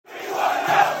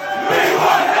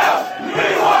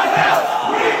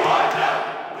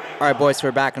All right, boys,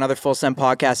 we're back. Another Full Send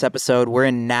podcast episode. We're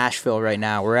in Nashville right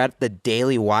now. We're at the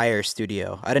Daily Wire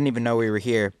studio. I didn't even know we were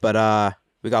here, but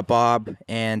we got Bob,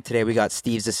 and today we got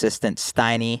Steve's assistant,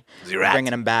 Steiny,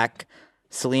 bringing him back.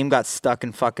 Salim got stuck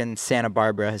in fucking Santa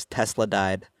Barbara. His Tesla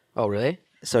died. Oh, really?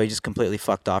 So he just completely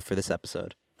fucked off for this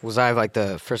episode. Was I like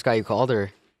the first guy you called, or?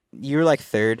 You were like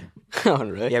third. Oh,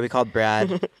 really? Yeah, we called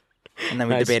Brad, and then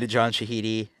we Nice. debated John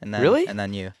Shahidi, and then Really? and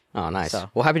then you. Oh, nice.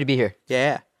 So- Well, happy to be here.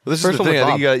 Yeah. Well, this First is the one thing. with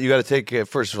I think you got to take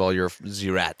first of all, you're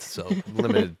Zirat, so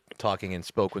limited talking and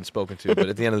spoke when spoken to. But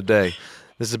at the end of the day,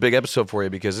 this is a big episode for you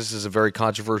because this is a very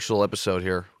controversial episode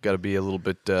here. Got to be a little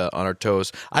bit on our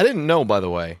toes. I didn't know, by the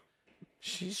way,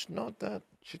 she's not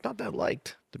that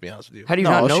liked. To be honest with you, How do you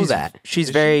not know she's, that? She's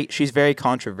very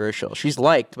controversial. She's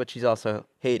liked, but she's also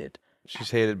hated. she's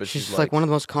hated, but She's she's like one of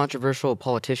the most controversial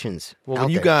politicians Well, out when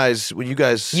you there. guys,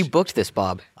 You booked this,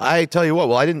 Bob. I tell you what.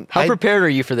 Well, I didn't. How prepared are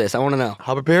you for this? I want to know.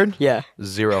 How prepared? Yeah.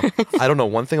 Zero. I don't know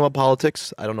one thing about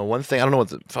politics. I don't know one thing. I don't know what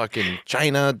the fucking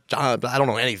China. I don't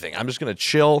know anything. I'm just gonna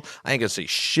chill. I ain't gonna say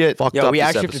shit. Fucked Yo, up we this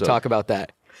actually have to episode. talk about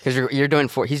that because you're doing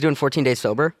he's doing 14 days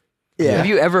sober. Yeah. Have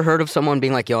you ever heard of someone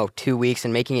being like, yo, 2 weeks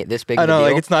and making it this big of I a know, deal?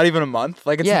 like it's not even a month.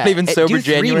 Like it's Yeah, not even do sober 3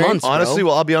 January. months. bro. Honestly,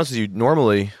 well, I'll be honest with you.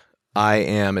 Normally, I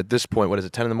am at this point. What is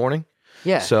it? 10 in the morning.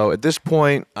 Yeah. So at this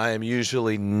point, I am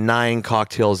usually 9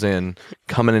 cocktails in,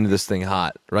 coming into this thing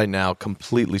hot. Right now,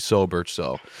 completely sober.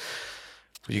 So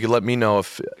you could let me know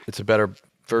if it's a better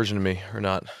version of me or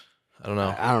not. I don't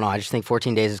know. I don't know. I just think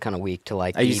 14 days is kind of weak to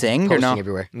like. Are you be saying or posting no?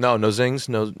 everywhere? No zings,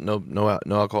 no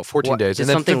alcohol. 14 What, days, did and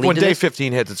then something lead when to day this?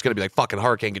 15 hits, it's gonna be like fucking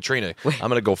Hurricane Katrina. I'm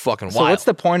gonna go fucking So wild. what's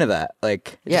the point of that?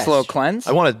 Like Yes. just a little cleanse?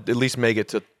 I want to at least make it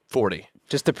to 40.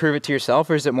 Just to prove it to yourself,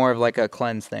 or is it more of like a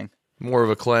cleanse thing? More of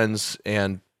a cleanse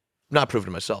and not prove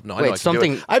to myself. No, I know Wait, I can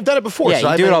something- do it. I've done it before. Yeah, so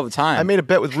you I do it made- all the time. I made a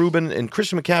bet with Ruben and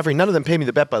Christian McCaffrey. None of them paid me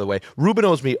the bet, by the way. Ruben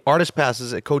owes me artist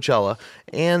passes at Coachella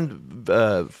and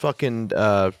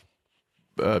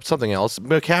something else.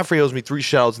 McCaffrey owes me 3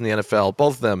 shoutouts in the NFL.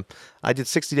 Both of them. I did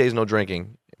 60 days no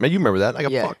drinking. Man, you remember that? I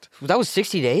got Yeah. fucked. That was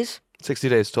 60 days. 60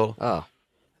 days total. Oh.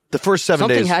 The first 7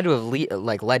 Something days, had to have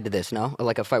led to this, no?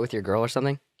 Like a fight with your girl or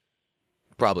something?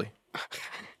 probably.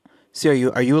 So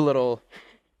are you a little?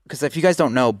 Because if you guys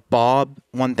don't know, Bob,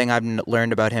 one thing I've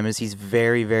learned about him is he's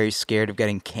very, very scared of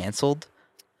getting canceled.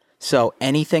 So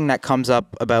anything that comes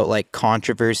up about like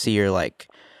controversy or like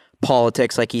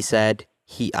politics, like he said,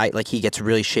 he gets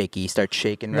really shaky. He starts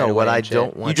shaking. No, right what away I and shit.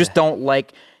 don't want You just to- don't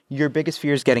like. Your biggest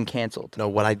fear is getting canceled. No,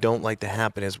 what I don't like to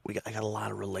happen is I got a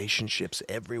lot of relationships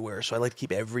everywhere, so I like to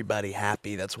keep everybody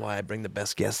happy. That's why I bring the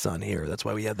best guests on here. That's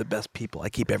why we have the best people. I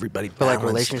keep everybody But like balanced.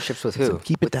 relationships with So who?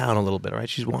 keep it down a little bit, all right?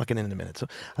 She's walking in a minute, so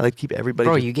I like to keep everybody.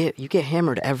 Bro, just- you get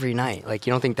hammered every night. Like,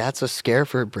 you don't think that's a scare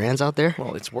for brands out there?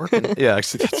 well, it's working. Yeah,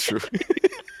 actually, that's true.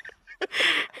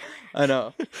 I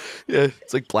know. Yeah,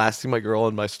 it's like blasting my girl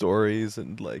in my stories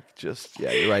and like just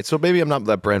yeah, you're right. So maybe I'm not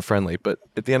that brand friendly, but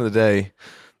at the end of the day,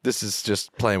 this is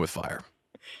just playing with fire.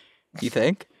 You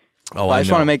think? Oh, Well, I just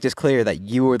know. want to make this clear that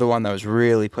you were the one that was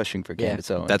really pushing for Yeah.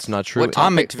 Candace Owens. That's not true. What top-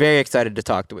 I'm topic- very excited to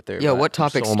talk with her. Yo, but- what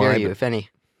topics so am scare I, you, but- if any?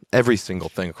 Every single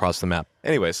thing across the map.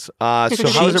 Anyways, so how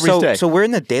was every day? So we're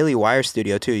in the Daily Wire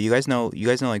studio too. You guys know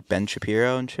like Ben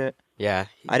Shapiro and shit. Yeah.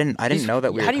 I didn't know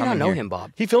that we How were do you not coming know here. him,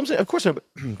 Bob? He films it. Of course,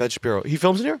 Ben Shapiro. He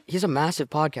films in here. He's a massive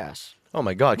podcast. Oh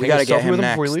my God! Can We I gotta get a get selfie him with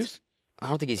him before he next. leaves? I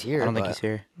don't think he's here. I don't think but he's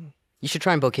here. You should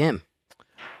try and book him.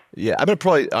 Yeah, I'm gonna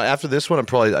probably after this one.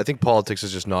 I think politics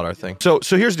is just not our thing. So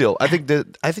here's the deal. I think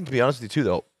to be honest with you too,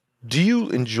 though, do you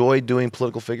enjoy doing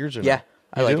political figures? Or Yeah, not?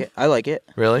 I You like do? it. I like it.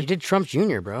 Really? You did Trump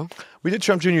Jr., bro. We did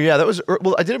Trump Jr. Yeah, that was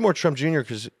well. I did it more Trump Jr.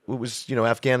 because it was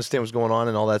Afghanistan was going on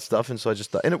and all that stuff, and so I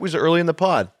just thought, and it was early in the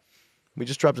pod. We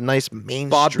just dropped a nice mainstream.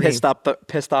 Bob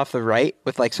pissed off the right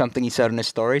with like something he said in his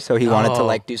story, so he wanted to Oh.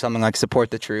 like do something like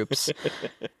support the troops.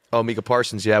 Oh, Mika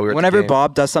Parsons. Yeah, we were. At Whenever the game.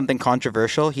 Bob does something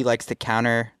controversial, he likes to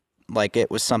counter like it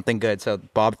was something good. So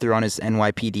Bob threw on his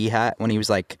NYPD hat when he was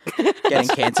like getting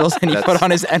canceled, and he put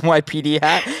on his NYPD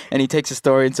hat, and he takes a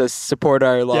story and says support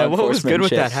our law Yeah, what enforcement. was good with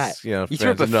shit. that hat? You know, You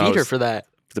threw up a fans, no, feeder it's for that.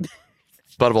 the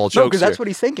butt of all No, jokes. because that's here. what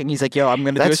he's thinking. He's like, yo, I'm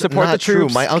going to do That's support not the true.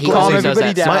 troops. My uncle calm always does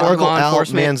everybody that. down. My Support uncle law Al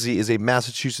enforcement. Manzi is a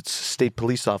Massachusetts state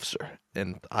police officer,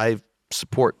 and I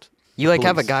support. You like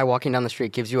have a police. guy walking down the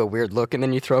street, gives you a weird look, and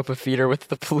then you throw up a feeder with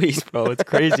the police, bro. It's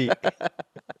crazy.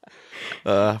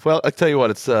 Well, I tell you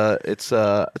what,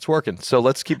 it's working. So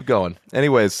let's keep it going.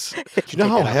 Anyways, do you know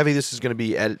how heavy this is going to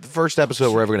be? The first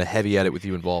episode we're ever going to heavy edit with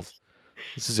you involved.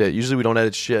 This is it. Usually we don't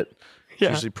edit shit. It's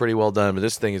usually pretty well done, but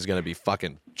this thing is going to be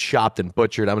fucking chopped and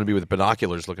butchered. I'm going to be with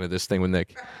binoculars looking at this thing with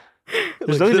Nick.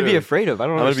 There's nothing to be afraid of. I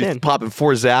don't I'm going to be understand. popping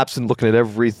 4 zaps and looking at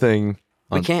everything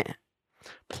We on can't.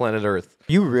 planet Earth.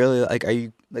 You really like? Are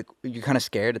you Like, you're kind of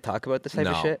scared to talk about this type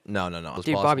of shit? No. It's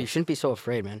Dude, possible. Bob, you shouldn't be so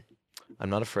afraid, man. I'm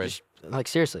not afraid. Just, like,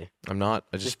 seriously. I'm not.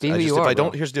 be who you if are, I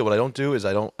don't, bro. here's the deal. What I don't do is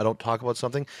I don't talk about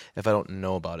something if I don't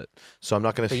know about it. So I'm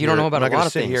not going to. But you don't know about I'm not a lot gonna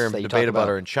of sit here things and that you debate talk about about.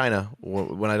 her in China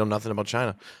when I know nothing about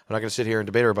China. I'm not going to sit here and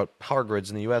debate her about power grids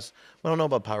in the U.S. I don't know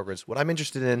about power grids. What I'm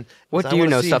interested in. What is do I you wanna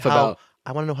know see stuff how- about?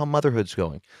 I want to know how motherhood's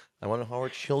going. I want to know how our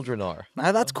children are.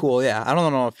 That's cool, yeah. I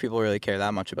don't know if people really care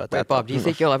that much about that. Wait, Bob, do you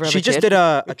think you'll ever have She a just kid? did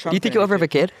a Trump Do you think you'll ever have a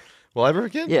kid? Will I ever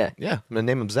again? Yeah. Yeah. I'm going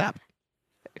to name him Zap.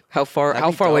 How far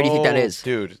That'd be away do you think that dope. is?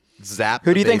 Dude, Zap.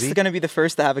 Who do you the think's baby. going to be the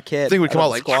first to have a kid? I think we'd come out out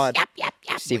of like the squad.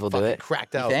 Steve will do Fucking it.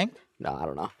 cracked You out. think? No, I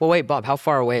don't know. Well, wait, Bob, how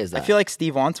far away is that? I feel like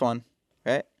Steve wants one,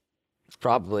 right?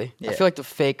 Probably. Yeah. I feel like the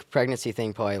fake pregnancy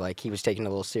thing probably, like, he was taking it a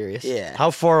little serious. Yeah.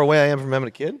 How far away I am from having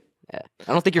a kid? Yeah.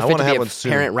 I don't think you're I fit wanna to have be one a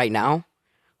soon. parent right now.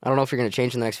 I don't know if you're going to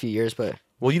change in the next few years, but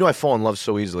Well, you know I fall in love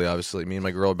so easily. Obviously, me and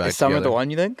my girl are back Is Summer together. the one,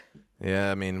 you think?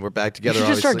 Yeah, I mean we're back you together. should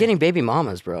just start obviously. getting baby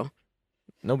mamas, bro.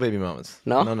 No baby mamas.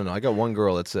 No? No. I got one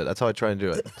girl. That's it. That's how I try and do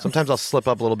it. Sometimes I'll slip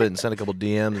up a little bit and send a couple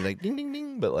DMs and like ding ding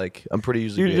ding. But like I'm pretty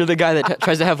usually. You're good. the guy that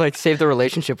tries to have, like, save the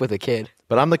relationship with a kid.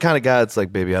 But I'm the kind of guy that's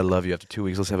like, baby, I love you. After 2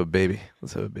 weeks, let's have a baby.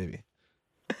 Let's have a baby.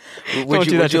 Would Don't you,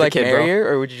 do that would to you the like kid, marry bro.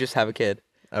 her, or would you just have a kid?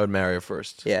 I would marry her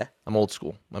first. Yeah. I'm old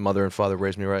school. My mother and father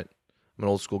raised me right. I'm an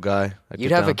old school guy.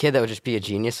 You'd have a kid that would just be a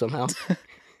genius somehow.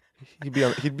 He'd be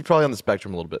probably on the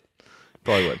spectrum a little bit.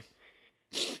 Probably would.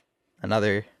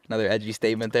 Another edgy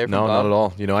statement there from No, Bob. not at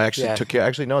all. You know, I actually Yeah. took care.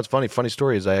 Actually, no, it's funny. Funny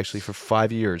story is I actually for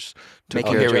 5 years took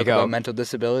Making care a here of we joke go. about mental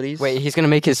disabilities. Wait, he's going to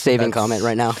make his saving That's comment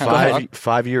right now. kinda Five, hard.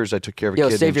 5 years I took care of a Yo,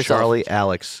 kid save named yourself. Charlie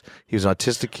Alex. He was an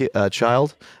autistic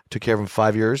child. Took care of him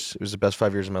 5 years. It was the best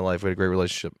 5 years of my life. We had a great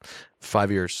relationship.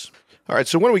 5 years. All right,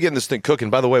 so when are we getting this thing cooking?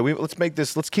 By the way,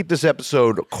 let's keep this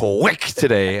episode quick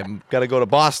today. I'm got to go to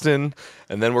Boston,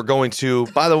 and then we're going to.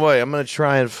 By the way, I'm going to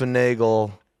try and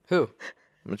finagle. Who?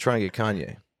 I'm going to try and get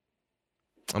Kanye.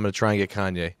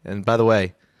 And by the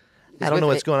way, I don't with know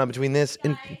what's it. going on between this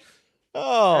and.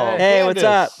 Oh, Hey, what's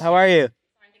up? Candace. How are you? I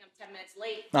think I'm 10 minutes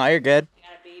late. No, you're good. I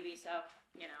got a baby, so,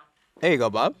 you know, There you go,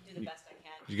 Bob. do the best I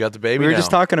can. You got the baby We were now.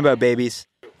 just talking about babies.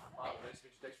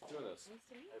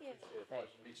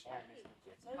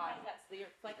 Your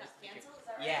flight got canceled? Is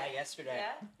that right? Yeah, yesterday.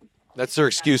 Yeah? That's her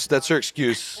excuse. That's her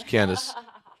excuse, Candace.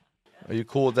 Are you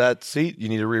cool with that seat? You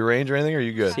need to rearrange or anything? Or are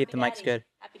you good? See if the mic's good.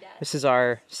 Happy dad. This is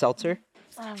our seltzer.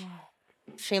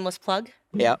 Shameless plug.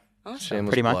 Yeah. Awesome. Shameless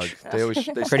Pretty plug. much. They always they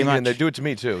Pretty sneak in. much. They do it to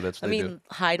me too. That's what Let they me do.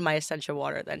 hide my essential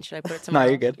water then. Should I put it No, somewhere?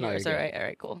 you're good. No, Yours, you're all good. right. All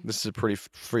right, cool. This is a pretty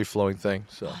free flowing thing.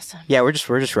 So Awesome. Yeah, we're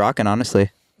just rocking,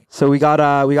 honestly. So we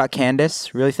got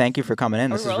Candace. Really, thank you for coming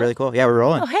in. This is rolling? really cool. Yeah, we're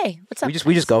rolling. Oh, hey. What's up?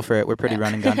 We just go for it. We're pretty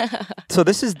run and gun. So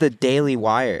this is the Daily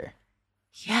Wire.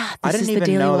 Yeah, I this didn't is the even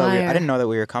Daily know Wire. that I didn't know that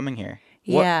we were coming here.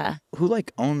 What- Yeah. Who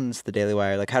like owns the Daily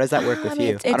Wire? Like, how does that work with I mean,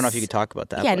 you? I don't know if you it's- could talk about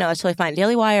that. Yeah, but- no, it's totally fine.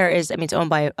 Daily Wire is, I mean, it's owned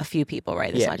by a few people,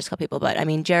 right? It's Yeah. not just a couple people, but I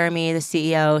mean, Jeremy, the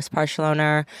CEO, is a partial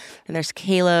owner, and there's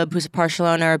Caleb, who's a partial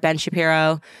owner, Ben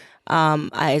Shapiro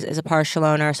is a partial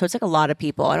owner. So it's like a lot of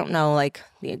people. I don't know, like,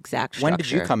 the exact structure. When did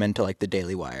you come into like the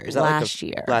Daily Wire? Is that Last like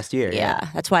year. Last year. Yeah,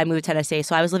 that's why I moved to Tennessee.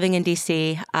 So I was living in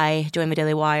D.C. I joined the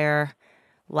Daily Wire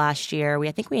last year.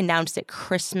 I think we announced it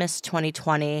Christmas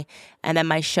 2020, and then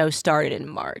my show started in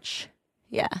March.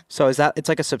 Yeah, So is that it's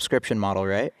like a subscription model,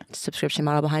 right? subscription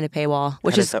model behind a paywall,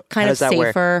 which does is that- kind how of does that work?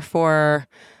 safer for,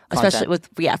 especially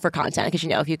Content. for content, because you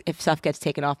know if stuff gets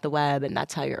taken off the web and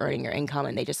that's how you're earning your income,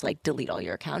 and they just like delete all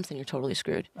your accounts, then you're totally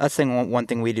screwed. That's one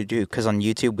thing we do because on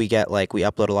YouTube we get like we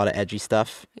upload a lot of edgy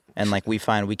stuff and like we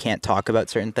find we can't talk about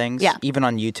certain things. Yeah. Even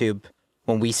on YouTube,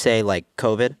 when we say like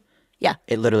COVID, Yeah.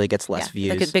 it literally gets less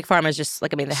Yeah, views. Big Pharma is just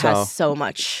like, I mean, they So- have so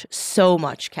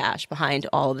much cash behind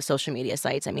all of the social media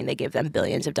sites. I mean, they give them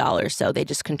billions of dollars, so they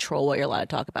just control what you're allowed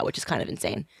to talk about, which is kind of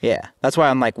insane. Yeah, that's why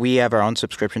I'm like we have our own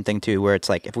subscription thing too, where it's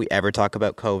like if we ever talk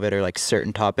about COVID or like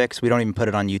certain topics, we don't even put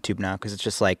it on YouTube now because it's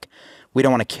just like we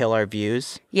don't want to kill our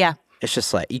views. Yeah, It's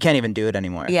just like you can't even do it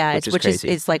anymore. yeah, which which is crazy.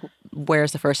 is like,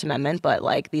 where's the First Amendment? But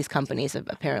like these companies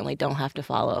apparently don't have to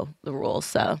follow the rules.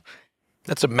 So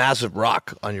that's a massive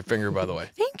rock on your finger, by the way.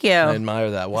 thank you. I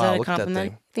admire that. Is Wow, that a look at that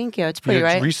compliment? thing. Thank you. It's pretty, You're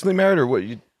right? recently married or what?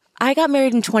 You, I got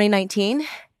married in 2019.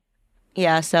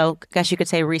 Yeah, so I guess you could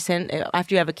say recent.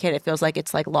 After you have a kid, it feels like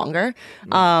it's like longer.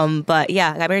 But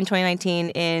yeah, I got married in 2019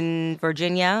 in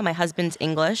Virginia. My husband's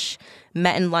English.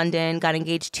 Met in London. Got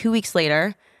engaged 2 weeks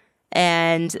later,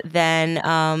 and then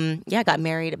got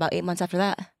married about 8 months after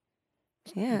that.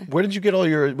 Yeah. where did you get all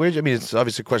your? I mean, it's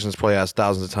obviously a question that's probably asked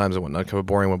thousands of times and whatnot, kind of a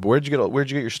boring one. But where'd you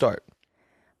get your start?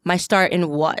 My start in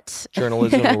what?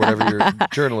 Journalism or whatever your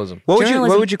journalism. What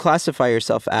Journalism. would you classify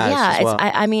yourself as? Yeah, as well?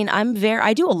 I mean,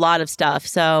 I do a lot of stuff,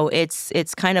 so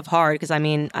it's kind of hard because I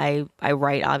mean, I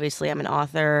write, obviously, I'm an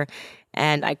author,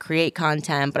 and I create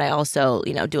content, but I also,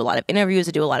 do a lot of interviews,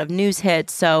 I do a lot of news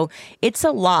hits, so it's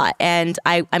a lot. And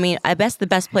I mean, I guess the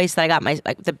best place that I got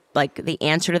the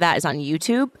answer to that is on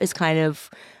YouTube. Is kind of,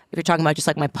 if you're talking about just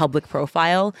like my public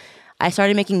profile, I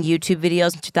started making YouTube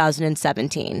videos in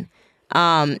 2017.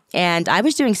 And I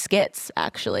was doing skits,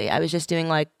 actually. I was just doing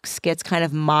like skits kind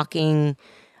of mocking.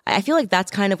 I feel like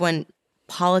that's kind of when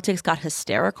politics got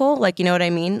hysterical. Like, you know what I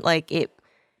mean? Like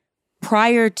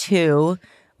prior to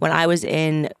when I was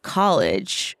in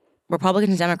college,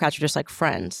 Republicans and Democrats were just like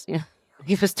friends.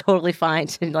 It was totally fine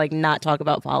to like not talk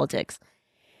about politics.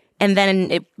 And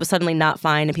then it was suddenly not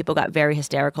fine and people got very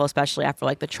hysterical, especially after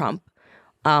like the Trump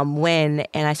win,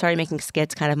 and I started making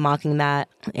skits kind of mocking that,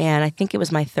 and I think it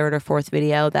was my third or fourth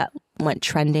video that went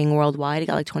trending worldwide. It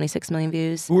got like 26 million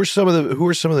views. Who were some of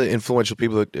the influential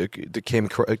people that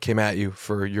came at you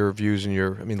for your views and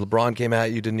your? I mean, LeBron came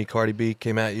at you, didn't he? Cardi B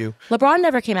came at you. LeBron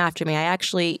never came after me. I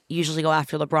actually usually go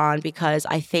after LeBron because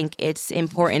I think it's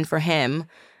important for him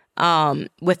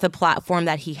with the platform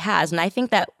that he has, and I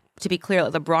think that. To be clear,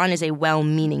 LeBron is a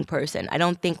well-meaning person. I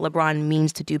don't think LeBron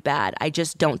means to do bad. I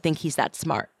just don't think he's that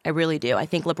smart. I really do. I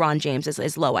think LeBron James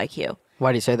is low IQ.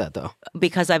 Why do you say that though?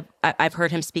 Because I've heard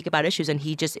him speak about issues and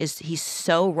he's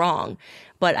so wrong.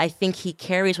 But I think he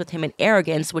carries with him an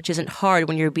arrogance, which isn't hard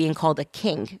when you're being called a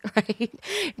king, right?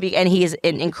 And he is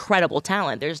an incredible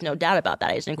talent. There's no doubt about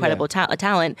that. He's an incredible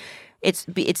talent. It's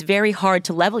very hard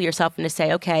to level yourself and to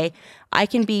say, okay, I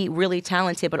can be really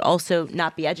talented, but also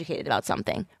not be educated about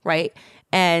something, right?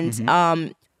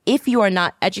 And if you are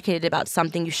not educated about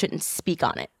something, you shouldn't speak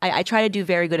on it. I try to do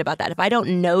very good about that. If I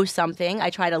don't know something, I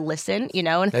try to listen, And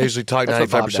I usually talk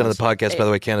 95% of the podcast, by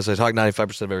the way, Candace. I talk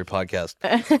 95% of every podcast.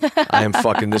 I am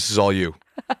fucking, this is all you.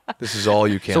 This is all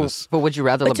you, Candace. But would you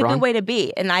rather It's a LeBron? good way to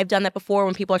be. And I've done that before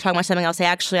when people are talking about something, I'll say,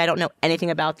 actually, I don't know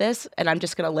anything about this, and I'm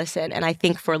just going to listen. And I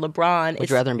think for LeBron, Would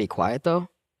you rather him be quiet though?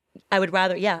 I would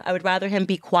rather him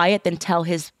be quiet than tell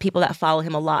his people that follow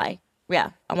him a lie.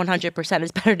 Yeah, 100%.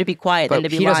 It's better to be quiet than to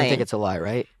be he lying. doesn't think it's a lie,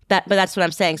 right? But that's what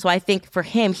I'm saying. So I think for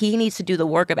him, he needs to do the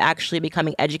work of actually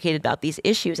becoming educated about these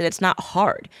issues. And it's not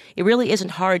hard. It really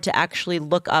isn't hard to actually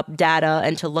look up data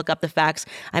and to look up the facts.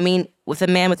 I mean, with a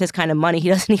man with his kind of money, he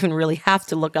doesn't even really have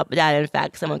to look up data and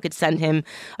facts. Someone could send him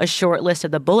a short list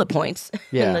of the bullet points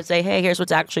and say, hey, here's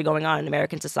what's actually going on in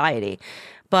American society.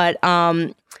 But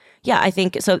yeah, I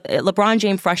think so. LeBron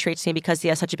James frustrates me because he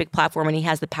has such a big platform and he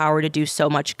has the power to do so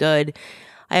much good.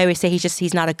 I always say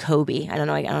he's not a Kobe. I don't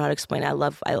know how to explain it.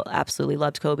 I absolutely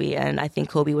loved Kobe, and I think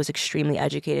Kobe was extremely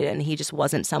educated, and he just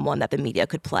wasn't someone that the media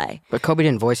could play. But Kobe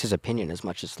didn't voice his opinion as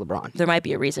much as LeBron. There might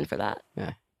be a reason for that.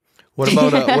 Yeah. What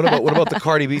about the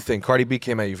Cardi B thing? Cardi B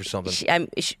came at you for something. Sorry,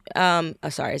 is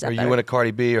that Are better? you in a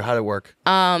Cardi B, or how'd it work?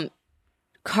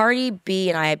 Cardi B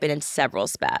and I have been in several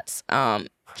spats.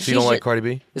 So you don't like Cardi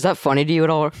B? Is that funny to you at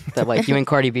all? That like you and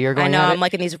Cardi B are going I know, at I'm it?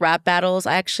 like in these rap battles.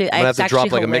 I have to drop,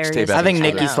 like, a mixtape I think I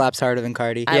Nicki know. slaps harder than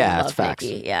Cardi. I Yeah, love it's facts.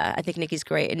 Nicki. Yeah, I think Nicki's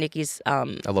great, and Nicki's I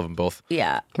love them both.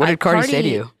 yeah. What did Cardi say to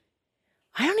you?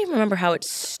 I don't even remember how it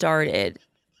started.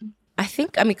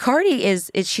 Cardi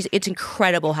it's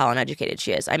incredible how uneducated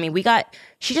she is. I mean,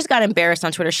 she just got embarrassed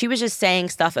on Twitter. She was just saying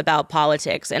stuff about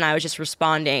politics, and I was just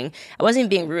responding. I wasn't even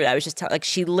being rude. I was just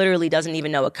she literally doesn't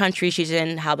even know what country she's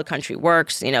in, how the country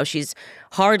works. She's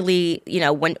hardly,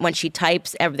 when she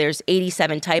types, there's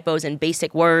 87 typos in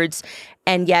basic words,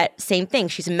 and yet same thing.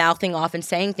 She's mouthing off and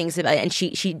saying things about it, and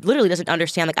she literally doesn't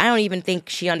understand. Like, I don't even think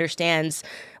she understands.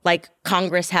 Like,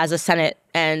 Congress has a Senate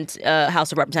and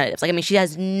House of Representatives. Like, I mean, she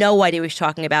has no idea what she's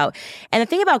talking about. And the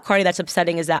thing about Cardi that's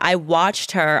upsetting is that I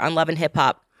watched her on Love and Hip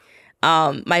Hop.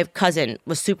 My cousin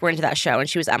was super into that show, and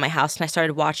she was at my house, and I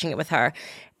started watching it with her.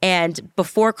 And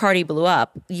before Cardi blew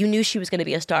up, you knew she was going to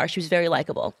be a star. She was very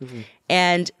likable. Mm-hmm.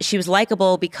 And she was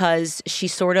likable because she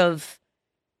sort of...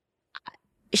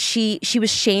 She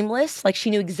was shameless. Like, she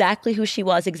knew exactly who she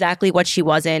was, exactly what she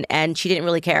wasn't, and she didn't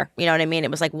really care. You know what I mean?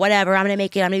 It was like, whatever, I'm gonna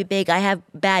make it, I'm gonna be big. I have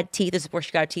bad teeth. This is before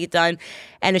she got her teeth done.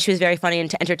 And she was very funny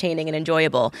and entertaining and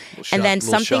enjoyable. And then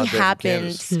something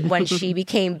happened when she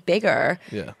became bigger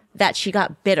that she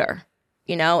got bitter.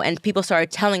 And people started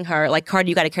telling her, like, Cardi,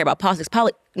 you got to care about politics.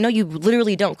 No, you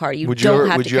literally don't, Cardi. You don't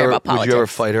have to care about politics. Would you ever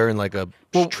fight her in like a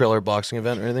trailer boxing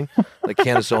event or anything? Like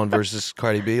Candace Owen versus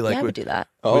Cardi B? Like, I would do that.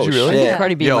 Would you really? shit.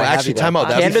 Cardi B Yo, might have actually, you, though. time out.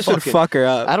 That'd be Candace would fucking- fuck her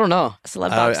up. I don't know.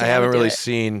 Celeb I boxing, haven't would do really it.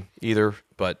 seen either,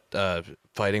 but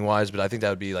fighting wise, but I think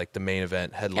that would be like the main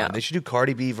event headline. Yeah. They should do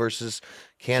Cardi B versus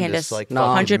Candace. Candace, Like,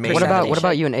 No, fucking 100%. main What event.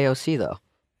 about you and AOC though?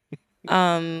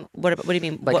 What do you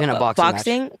mean? Like in a boxing match.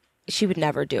 boxing? She would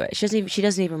never do it. She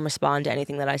doesn't even respond to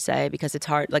anything that I say because it's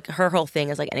hard. Like her whole thing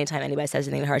is like anytime anybody says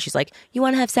anything to her, she's like, "You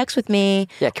want to have sex with me?"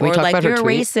 Yeah, can we or talk like about her you're a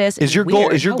tweet? racist. Is your It's goal-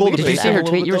 weird. is your How goal to weird Did you is see her that?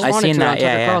 tweet? You I responded seen to her on that, yeah,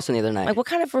 Tucker yeah. Carlson the other night. Like what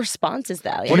kind of response is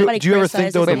that? Like, What do- anybody do you ever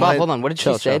think, though, criticizes that Wait, me- Bob, my- hold on. What did she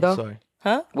Chill, say, chill, though? sorry.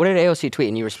 Huh? What did AOC tweet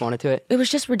and you responded to it? It was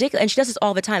just ridiculous. And she does this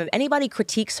all the time. If anybody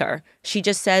critiques her, she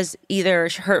just says either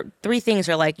her three things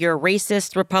are like, you're a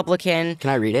racist Republican,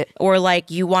 Can I read it? or like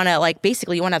you want to like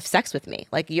basically you want to have sex with me.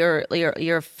 Like you're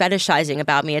fetishizing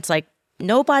about me. It's like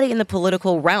nobody in the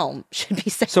political realm should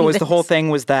be saying So was the this. whole thing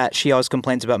was that she always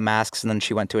complains about masks, and then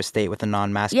she went to a state with a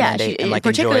non-mask Yeah, mandate, she, and like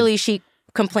particularly enjoyed. she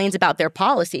complains about their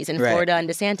policies in Right. Florida and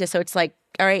DeSantis. So it's like,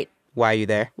 all right, Why are you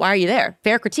there? why are you there?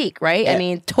 Fair critique, right? I Yeah.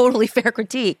 mean, totally fair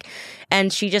critique.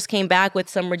 And she just came back with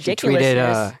some She ridiculousness.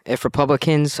 tweeted, if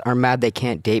Republicans are mad they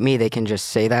can't date me, they can just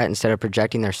say that instead of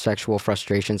projecting their sexual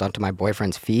frustrations onto my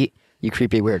boyfriend's feet. You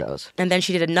creepy weirdos. And then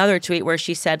she did another tweet where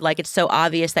she said, like, it's so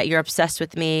obvious that you're obsessed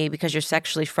with me because you're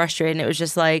sexually frustrated. And it was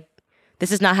just like,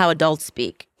 this is not how adults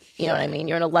speak. You know what I mean?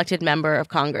 You're an elected member of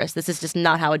Congress. This is just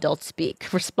not how adults speak.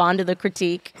 Respond to the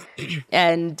critique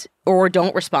or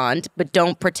don't respond, but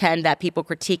don't pretend that people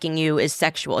critiquing you is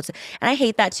sexual. And I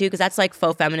hate that too, because that's like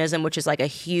faux feminism, which is like a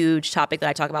huge topic that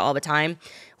I talk about all the time.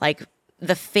 Like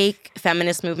the fake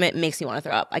feminist movement makes me want to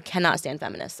throw up. I cannot stand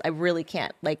feminists. I really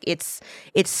can't. Like it's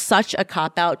such a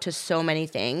cop out to so many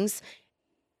things.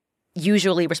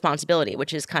 Usually responsibility,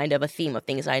 which is kind of a theme of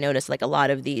things I notice, like a lot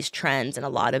of these trends and a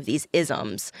lot of these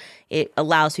isms, it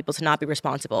allows people to not be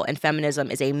responsible. And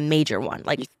feminism is a major one.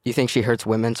 Like, You think she hurts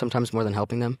women sometimes more than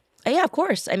helping them? yeah, of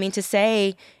course. I mean, to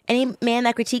say any man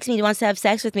that critiques me wants to have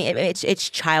sex with me, it's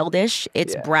childish,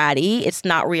 it's bratty, it's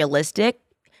not realistic.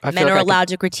 I feel Men like are I could- allowed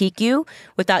to critique you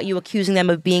without you accusing them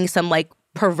of being some like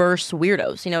perverse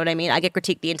weirdos. You know what I mean? I get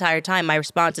critiqued the entire time. My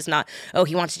response is not, oh,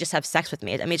 he wants to just have sex with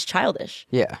me. I mean, it's childish.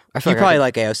 Yeah. I feel You like probably I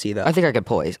like AOC though. could, I think I could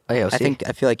pull AOC.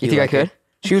 I feel like You think I like could? it.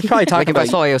 She was probably talking Like if I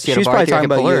about. saw AOC she at a was bar, probably I think I talking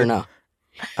could about pull her you. or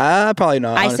no? Probably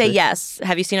not. I say honestly. yes.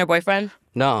 Have you seen her boyfriend?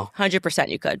 No. 100%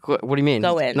 you could. What do you mean?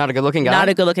 Go in. Not a good looking guy? Not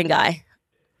a good looking guy.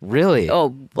 Really?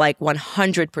 Oh, like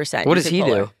 100%. What you does could he pull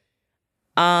do? her.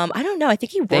 I don't know. I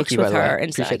think he works you, by with the way. her.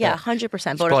 And so, Appreciate yeah, that. 100%. He's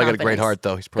Vote of probably got a great confidence. heart,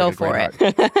 though. He's Go probably for got a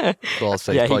it. great heart. That's all I'll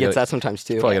say. Yeah, He's he probably gets got that sometimes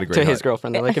too. probably got a great to his heart.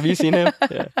 girlfriend. They're like, have you seen him?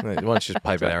 Yeah. Why don't you just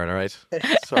pipe it, Aaron, all right?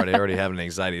 Sorry, I already have an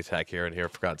anxiety attack here and here,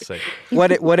 for God's sake.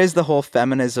 What is the whole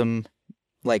feminism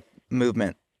like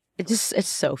movement? It's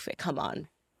so fit. Come on.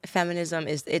 Feminism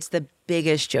it's the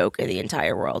biggest joke in the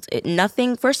entire world.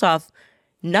 First off,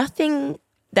 nothing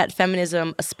that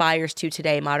feminism aspires to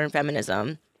today, modern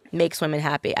feminism, makes women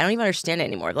happy. I don't even understand it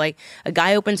anymore. Like a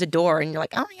guy opens a door and you're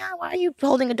like, oh yeah, why are you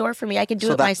holding a door for me? I can do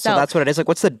it So myself. that's what it is. Like,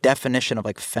 what's the definition of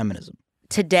like feminism?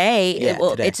 Today, Yeah,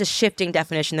 today. it's a shifting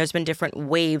definition. There's been different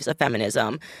waves of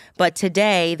feminism. But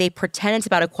today, they pretend it's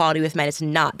about equality with men. It's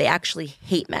not. They actually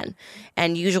hate men.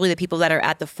 And usually the people that are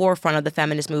at the forefront of the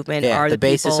feminist movement Yeah, are the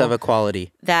basis people of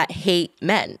equality. that hate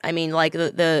men. I mean, like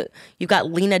you've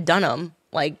got Lena Dunham,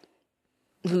 like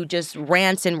who just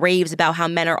rants and raves about how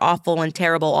men are awful and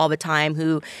terrible all the time,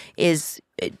 who is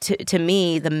to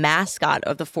me the mascot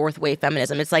of the fourth wave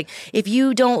feminism. It's like, if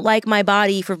you don't like my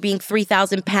body for being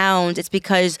 3,000 pounds, it's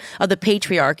because of the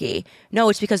patriarchy. No,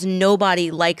 it's because nobody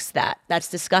likes that. That's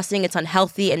disgusting, it's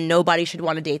unhealthy, and nobody should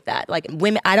want to date that. Like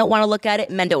women, I don't want to look at it,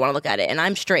 men don't want to look at it, and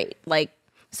I'm straight. Like,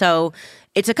 so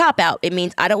it's a cop-out. It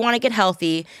means I don't want to get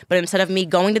healthy, but instead of me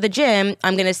going to the gym,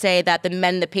 I'm going to say that the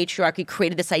men in the patriarchy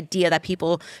created this idea that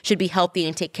people should be healthy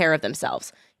and take care of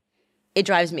themselves. It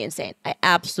drives me insane. I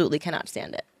absolutely cannot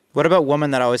stand it. What about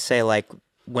women that always say like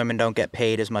women don't get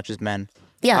paid as much as men?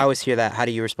 Yeah. I always hear that. How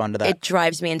do you respond to that? It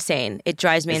drives me insane. It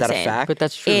drives me Is insane. that a fact? But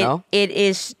that's true, no? It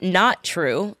is not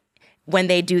true when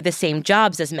they do the same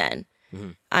jobs as men.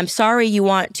 I'm sorry you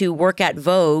want to work at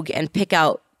Vogue and pick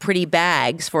out pretty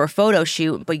bags for a photo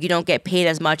shoot, but you don't get paid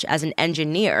as much as an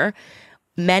engineer.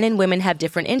 Men and women have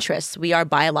different interests. We are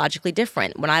biologically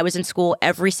different. When I was in school,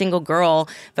 every single girl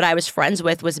that I was friends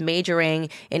with was majoring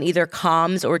in either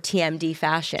comms or TMD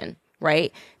fashion,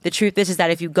 right? The truth is that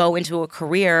if you go into a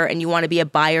career and you want to be a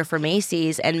buyer for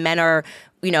Macy's and men are,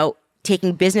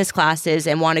 taking business classes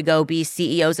and want to go be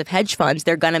CEOs of hedge funds,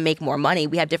 they're going to make more money.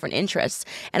 We have different interests.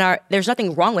 And there's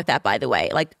nothing wrong with that, by the way.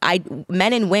 Like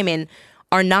men and women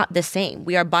are not the same.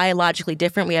 We are biologically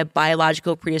different. We have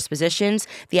biological predispositions.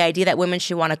 The idea that women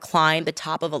should want to climb the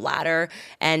top of a ladder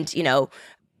and,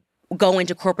 go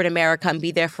into corporate America and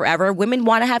be there forever. Women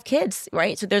want to have kids,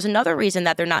 right? So there's another reason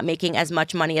that they're not making as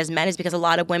much money as men is because a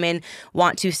lot of women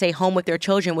want to stay home with their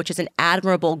children, which is an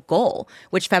admirable goal,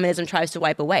 which feminism tries to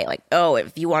wipe away. Like, oh,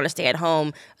 if you want to stay at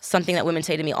home, something that women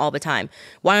say to me all the time,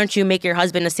 why don't you make your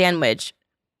husband a sandwich?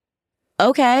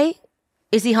 Okay.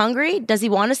 Is he hungry? Does he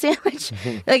want a sandwich?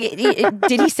 Like,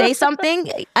 did he say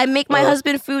something? I make my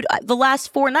husband food. The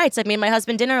last 4 nights, I made my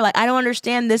husband dinner. Like, I don't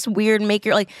understand this weird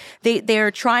maker. Like,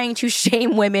 they're trying to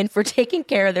shame women for taking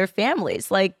care of their families.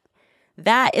 Like,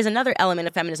 that is another element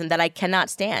of feminism that I cannot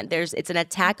stand. It's an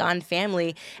attack on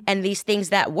family and these things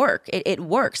that work. It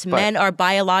works. Men are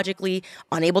biologically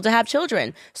unable to have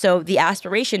children. So the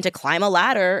aspiration to climb a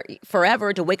ladder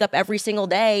forever, to wake up every single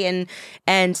day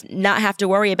and not have to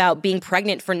worry about being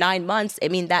pregnant for 9 months, I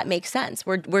mean, that makes sense.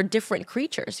 We're different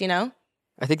creatures, you know?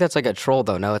 I think that's like a troll,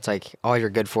 though. No, it's like all you're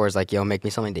good for is like, yo, make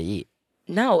me something to eat.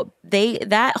 No,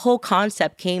 that whole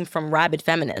concept came from rabid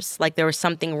feminists. Like there was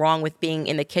something wrong with being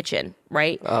in the kitchen,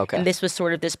 right? Oh, okay. And this was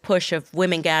sort of this push of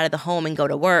women get out of the home and go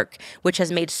to work, which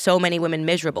has made so many women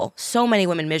miserable.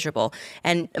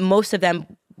 And most of them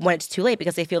when it's too late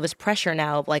because they feel this pressure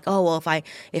now of like, oh, well,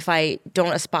 if I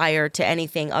don't aspire to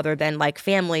anything other than like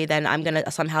family, then I'm going to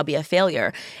somehow be a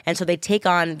failure. And so they take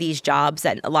on these jobs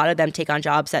that a lot of them take on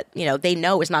jobs that, you know, they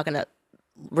know is not going to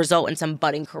result in some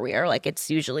budding career. Like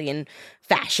it's usually in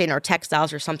fashion or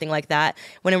textiles or something like that.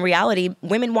 When in reality,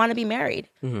 women want to be married,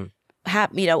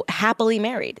 happily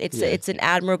married. It's an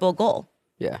admirable goal.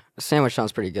 Yeah. A sandwich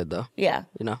sounds pretty good though. Yeah.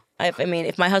 You know? I mean,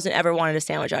 if my husband ever wanted a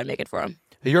sandwich, I'd make it for him.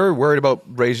 You're worried about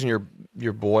raising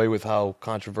your boy with how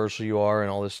controversial you are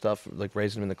and all this stuff, like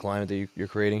raising him in the climate that you're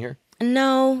creating here?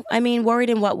 No. I mean,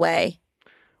 worried in what way?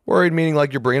 Worried meaning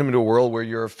like you're bringing him into a world where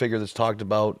you're a figure that's talked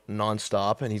about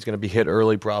nonstop, and he's going to be hit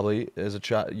early probably as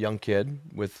a young kid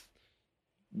with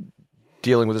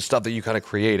dealing with the stuff that you kind of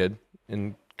created,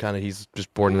 and kind of he's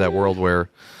just born into that world where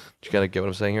you got to get what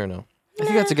I'm saying here. Or no, I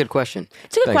think that's a good question.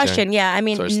 It's a good Thanks, question. Aaron. Yeah, I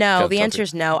mean, Sorry, no. The tough answer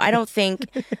is no. I don't think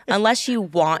unless you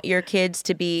want your kids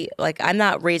to be like, I'm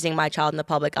not raising my child in the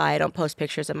public eye. I don't post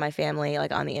pictures of my family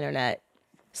like on the internet.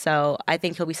 So I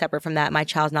think he'll be separate from that. My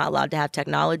child's not allowed to have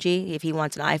technology. If he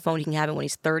wants an iPhone, he can have it when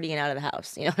he's 30 and out of the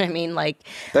house. You know what I mean? Like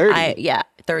 30?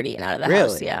 30 and out of the Really?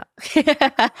 house. Yeah.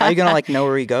 How are you gonna like know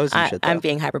where he goes and shit? I'm Though?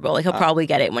 being hyperbolic. He'll probably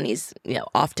get it when he's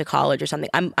off to college or something.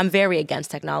 I'm very against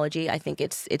technology. I think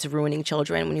it's ruining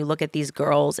children. When you look at these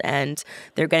girls and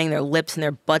they're getting their lips and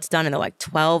their butts done and they're like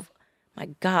 12. My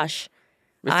gosh.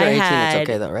 If they're 18, it's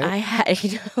okay though, right? I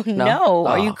had No? no.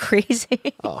 Are you Oh.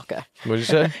 crazy? Oh, okay. What did you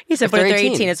say? He said, If but they're if they're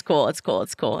 18. 18, it's cool. It's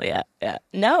cool. Yeah.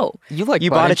 No. You like You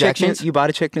butt bought a chick. injections? You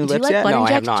bought a chick new Do you lips like yet? butt No,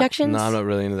 I have not. injections? No, I'm not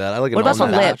really into that. I like What about some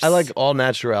lips? I like all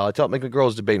natural. I tell make the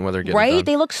girls debating whether they're getting Right? it done.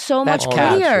 They look so much That's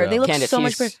cap. prettier. They look Candace, so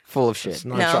much he's prettier. full of shit. It's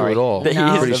not No. true at all. He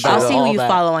No. is Pretty about straight I'll up. see all who you that.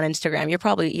 follow on Instagram.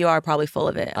 You are probably full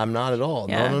of it. I'm not at all.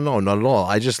 Yeah. No, not at all.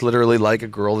 I just literally like a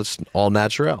girl that's all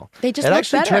natural. They just it look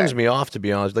actually better. turns me off, to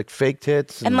be honest. Like fake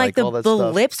tits and, And like all that the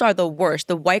stuff. lips are the worst.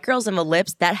 The white girls and the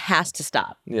lips, that has to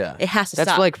stop. Yeah. It has to That's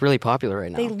stop. like really popular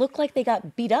right now. They look like they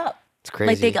got beat up. It's crazy.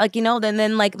 Like they then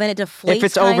it deflates. If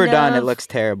it's kind overdone, it of. looks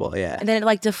terrible. Yeah. And then it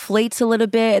like deflates a little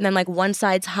bit, and then like one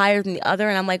side's higher than the other,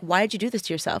 and I'm like, why did you do this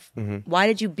to yourself? Why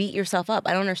did you beat yourself up?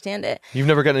 I don't understand it. You've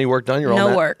never gotten any work done? You're No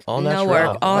all work, all no natural.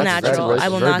 work, all That's natural. I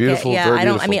will very not beautiful, get. Yeah, very I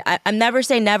don't. I beautiful. mean, I'm never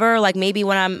say never. Like maybe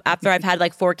when I'm after I've had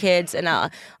like 4 kids, and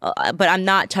but I'm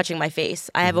not touching my face.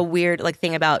 I have a weird like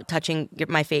thing about touching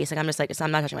my face. Like I'm just like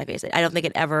I'm not touching my face. I don't think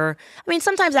it ever. I mean,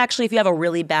 sometimes actually, if you have a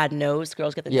really bad nose,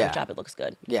 girls get the Yeah. nose job. It looks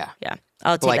good. yeah. Yeah,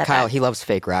 I'll But take like that Kyle, back. he loves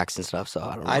fake racks and stuff, so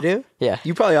I don't know. I do. Yeah.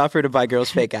 You probably offer to buy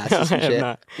girls fake asses and I have shit.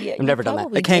 not. Yeah, I've you never done that.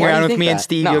 probably Like hang Why do around you with think me and that?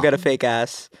 Steve, No. you'll get a fake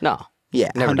ass. No.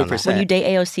 Yeah, Never done that. 100%. When you date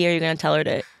AOC, are you gonna tell her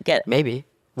to get? Maybe.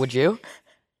 Would you?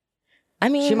 I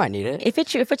mean, She might need it. If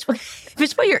it's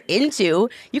what you're into,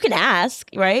 you can ask,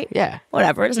 right? Yeah.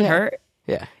 Whatever, it doesn't hurt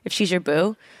Yeah. if she's your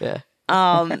boo. Yeah.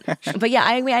 But yeah,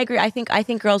 I mean, I agree. I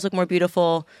think girls look more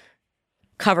beautiful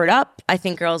covered up. I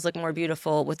think girls look more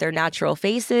beautiful with their natural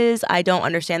faces. I don't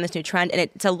understand this new trend, and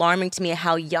it's alarming to me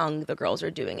how young the girls are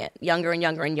doing it. Younger and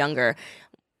younger and younger.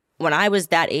 When I was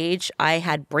that age, I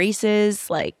had braces.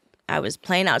 Like I was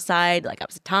playing outside. Like I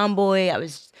was a tomboy. I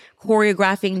was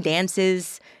choreographing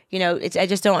dances. You know, I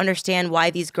just don't understand why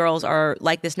these girls are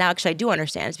like this now. Actually, I do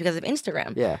understand. It's because of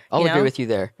Instagram. Yeah. I'll you agree know? with you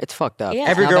there. It's fucked up. Yeah.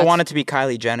 Every Now girl that's- wanted to be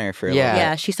Kylie Jenner for a Yeah. little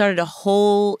Yeah, she started a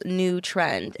whole new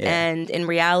trend. Yeah. And in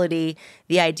reality,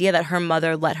 the idea that her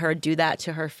mother let her do that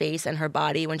to her face and her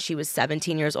body when she was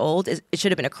 17 years old, it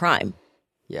should have been a crime.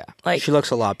 Yeah. Like, She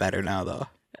looks a lot better now, though.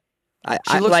 She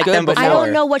I looks like good, them but before. I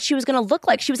don't know what she was going to look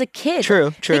like. She was a kid.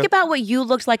 True. Think about what you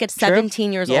looked like at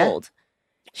 17 years Yeah. old.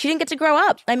 she didn't get to grow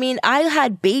up. I mean, I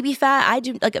had baby fat. I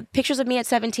do like pictures of me at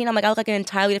 17. I'm like, I look like an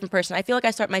entirely different person. I feel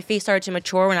like my face started to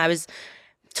mature when I was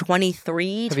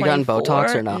 23, Have you gotten 24.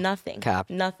 Botox or no? Nothing. Cap?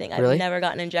 Nothing. Really? I've never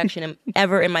gotten an injection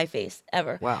ever in my face,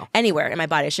 ever. Wow. Anywhere in my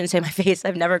body. I shouldn't say my face.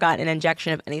 I've never gotten an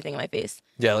injection of anything in my face.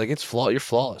 Yeah, like it's you're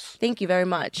flawless. Thank you very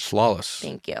much. Flawless.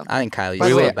 Thank you. I think Kylie's By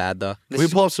the a way, little bad though. We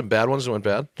pull up some bad ones that went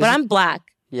bad. But I'm black.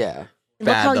 Yeah. Look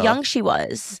Bad, how though. young she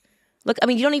was. Look, I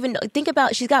mean, you don't even think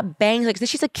about. She's got bangs like this.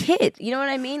 She's a kid. You know what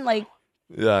I mean? Like,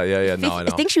 Yeah. No, I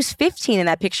know. I think she was 15 in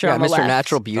that picture Yeah, on the Mr. left.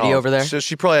 Natural Beauty over there. So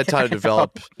she probably had time to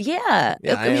develop. Yeah,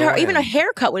 Yeah, I Even know, even yeah. a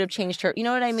haircut would have changed her. You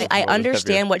know what I mean? I What was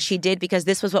understand heavier? what she did because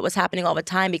this was what was happening all the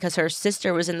time because her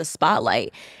sister was in the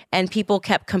spotlight and people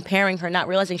kept comparing her, not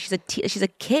realizing she's a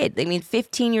kid. I mean,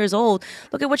 15 years old.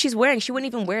 Look at what she's wearing. She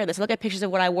wouldn't even wear this. I look at pictures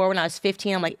of what I wore when I was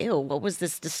 15. I'm like, ew, what was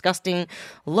this disgusting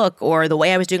look? Or the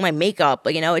way I was doing my makeup.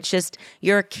 You know, it's just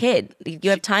you're a kid. You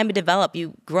have time to develop.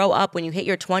 You grow up. When you hit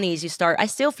your 20s, you start. I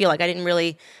still feel like I didn't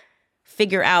really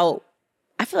figure out.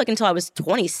 I feel like until I was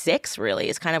 26, really,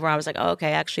 is kind of where I was like, oh,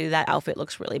 okay, actually, that outfit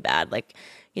looks really bad. Like,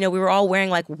 you know, we were all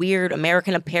wearing like weird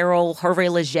American Apparel,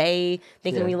 Hervé Leger,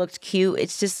 thinking we looked cute.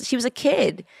 It's just, she was a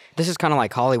kid. This is kind of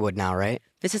like Hollywood now, right?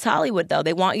 This is Hollywood, though.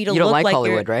 They want you to You look don't like like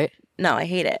Hollywood, you're, right? No, I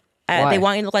hate it. Why? They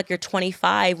want you to look like you're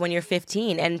 25 when you're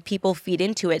 15, and people feed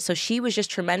into it. So she was just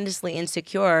tremendously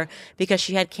insecure because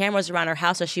she had cameras around her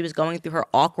house as she was going through her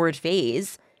awkward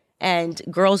phase. And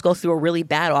girls go through a really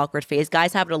bad awkward phase.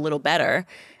 Guys have it a little better.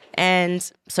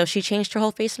 And so she changed her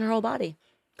whole face and her whole body.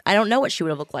 I don't know what she would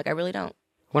have looked like. I really don't.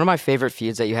 One of my favorite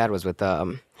feuds that you had was with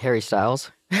Harry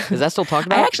Styles. Is that still talked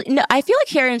about? I feel like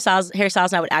Harry Styles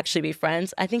and I would actually be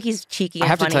friends. I think he's cheeky and I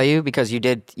have funny. to tell you because you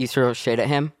threw shade at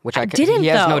him, which I didn't, He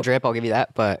has no though. drip. I'll give you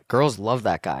that. But girls love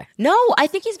that guy. No, I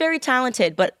think he's very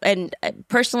talented. But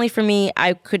personally for me,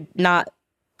 I could not,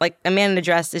 like, a man in a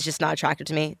dress is just not attractive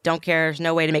to me. Don't care. There's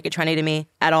no way to make it trendy to me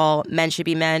at all. Men should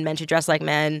be men. Men should dress like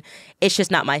men. It's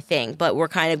just not my thing. But we're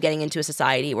kind of getting into a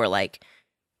society where, like,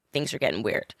 things are getting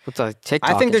weird. What's a TikTok?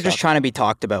 I think and they're just stuff. trying to be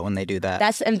talked about when they do that.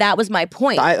 That was my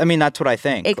point. I mean, that's what I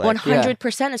think. It, like,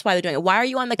 100% is why they're doing it. Why are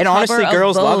you on the and cover honestly, of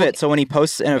girls love Vogue? it. So when he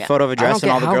posts in a photo of a I don't dress get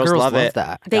and all the how girls love it,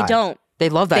 that They guy. don't. They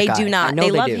love that They guy. do I not. know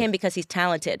They love do. him because he's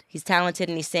talented. He's talented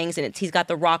and he sings and he's got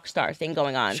the rock star thing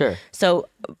going on. Sure. So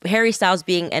Harry Styles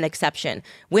being an exception.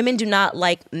 Women do not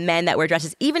like men that wear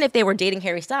dresses. Even if they were dating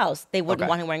Harry Styles, they wouldn't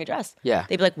want him wearing a dress. Yeah.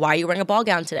 They'd be like, why are you wearing a ball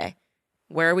gown today?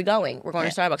 Where are we going? We're going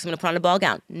to Starbucks. I'm going to put on a ball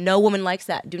gown. No woman likes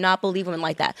that. Do not believe women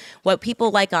like that. What people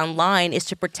like online is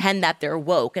to pretend that they're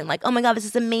woke and like, oh my God, this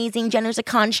is amazing. Gender's a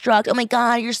construct. Oh my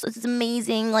God, this is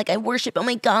amazing. Like, I worship. Oh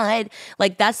my God.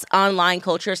 Like, that's online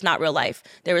culture. It's not real life.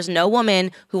 There is no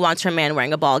woman who wants her man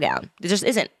wearing a ball gown. There just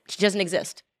isn't. She doesn't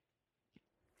exist.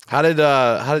 How did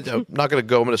I'm not gonna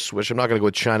go. I'm gonna switch. I'm not gonna go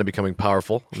with China becoming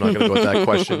powerful. I'm not gonna go with that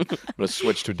question. I'm gonna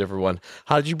switch to a different one.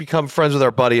 How did you become friends with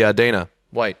our buddy Dana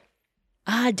White?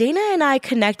 Dana and I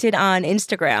connected on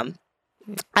Instagram.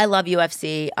 I love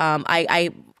UFC. I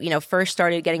first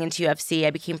started getting into UFC.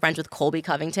 I became friends with Colby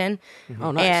Covington.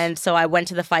 Oh, nice. And so I went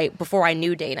to the fight before I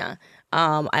knew Dana.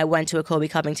 I went to a Colby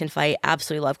Covington fight.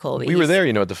 Absolutely love Colby. We were there,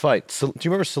 at the fight. Do you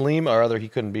remember Salim? Or other, he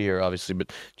couldn't be here, obviously.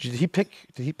 But did he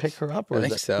pick her up? Or I is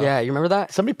think that- so. Yeah, you remember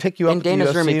that? Somebody pick you up In at the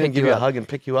Dana's room, he UFC and picked give you you a up. hug and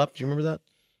pick you up. Do you remember that?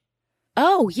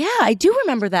 Oh yeah, I do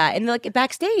remember that. And like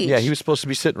backstage. Yeah, he was supposed to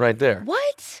be sitting right there.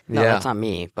 What? No, Yeah. that's not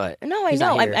me. But No, I he's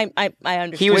know. not here. I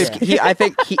understand. He was. I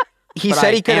think he But said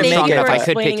I he couldn't am Thank make strong you it. enough for I could pick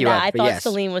explaining you that. up, I but thought yes.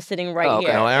 Salim was sitting right Oh, okay.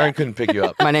 here. No, Aaron couldn't pick you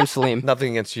up. my name's Salim.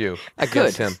 Nothing against you. I could.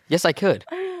 Against him. Yes, I could.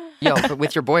 Yo, but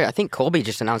with your boy, I think Colby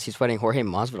just announced he's fighting Jorge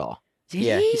Masvidal. Did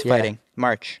Yeah, he? he's fighting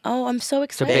March. Oh, I'm so a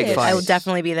excited. big I will fight.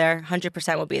 definitely be there.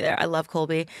 100% will be there. I love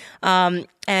Colby.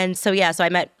 And so yeah, so I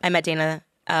met Dana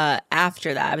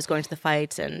after that. I was going to the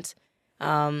fights and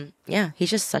yeah,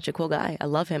 he's just such a cool guy. I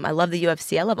love him. I love the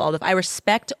UFC. I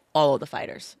respect all of the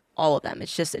fighters. All of them.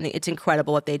 It's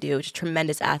incredible what they do. It's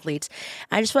tremendous athletes.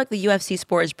 I just feel like the UFC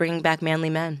sport is bringing back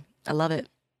manly men. I love it.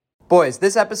 Boys,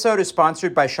 this episode is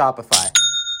sponsored by Shopify.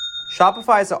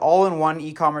 Shopify is an all-in-one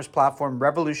e-commerce platform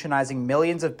revolutionizing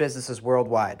millions of businesses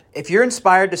worldwide. If you're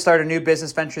inspired to start a new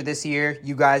business venture this year,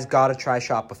 you guys gotta try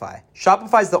Shopify.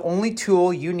 Shopify is the only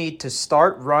tool you need to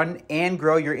start, run, and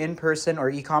grow your in-person or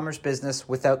e-commerce business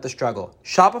without the struggle.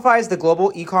 Shopify is the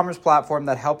global e-commerce platform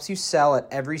that helps you sell at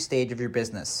every stage of your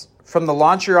business. From the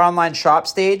launch your online shop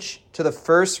stage to the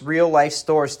first real-life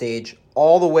store stage,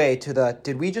 all the way to the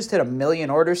did we just hit 1 million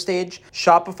order stage,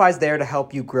 Shopify's there to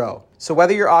help you grow. So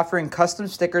whether you're offering custom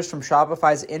stickers from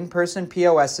Shopify's in-person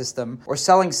POS system or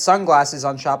selling sunglasses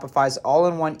on Shopify's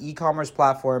all-in-one e-commerce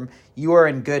platform, you are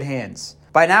in good hands.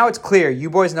 By now it's clear, you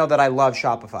boys know that I love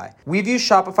Shopify. We've used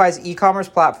Shopify's e-commerce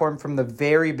platform from the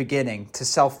very beginning to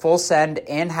sell Full Send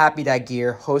and Happy Dad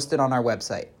gear hosted on our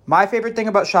website. My favorite thing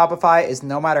about Shopify is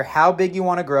no matter how big you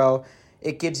want to grow,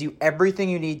 it gives you everything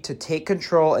you need to take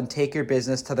control and take your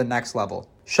business to the next level.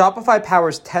 Shopify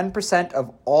powers 10%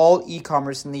 of all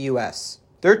e-commerce in the US.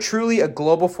 They're truly a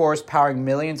global force powering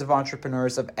millions of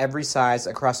entrepreneurs of every size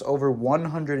across over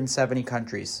 170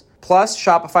 countries. Plus,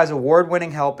 Shopify's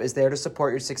award-winning help is there to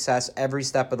support your success every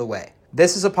step of the way.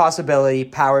 This is a possibility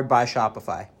powered by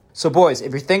Shopify. So boys,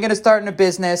 if you're thinking of starting a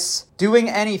business, doing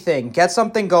anything, get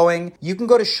something going, you can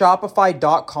go to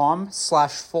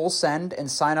shopify.com/fullsend and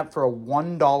sign up for a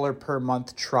 $1 per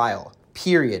month trial,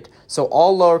 period. So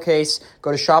all lowercase,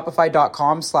 go to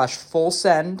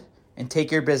shopify.com/fullsend and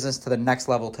take your business to the next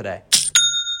level today.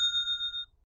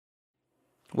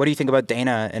 What do you think about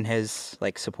Dana and his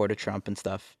support of Trump and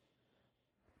stuff?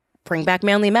 Bring back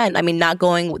manly men. I mean, not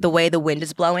going the way the wind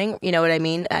is blowing. You know what I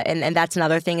mean? And that's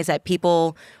another thing, is that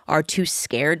people are too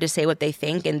scared to say what they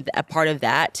think. And a part of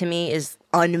that, to me, is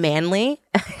unmanly.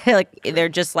 They're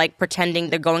just pretending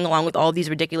they're going along with all these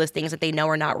ridiculous things that they know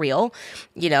are not real.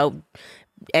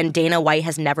 And Dana White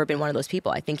has never been one of those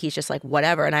people. I think he's just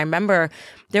whatever. And I remember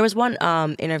there was one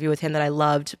interview with him that I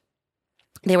loved.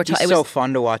 He's so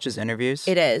fun to watch his interviews.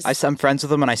 It is. I'm friends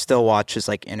with him, and I still watch his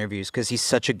interviews because he's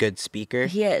such a good speaker.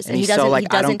 He is, and he's so he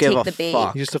doesn't give take a the bait.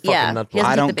 fuck. He's just a fucking nutball.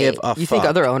 I don't give a fuck. You think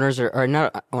other owners or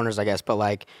not owners, I guess,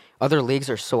 but other leagues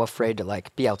are so afraid to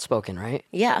be outspoken, right?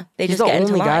 Yeah, they He's just get the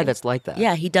into only guy line. that's like that.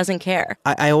 Yeah, he doesn't care.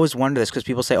 I always wonder this because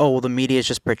people say, "Oh, well, the media is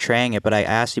just portraying it." But I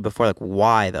asked you before,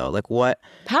 why though? What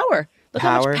Power. Look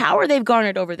how much power they've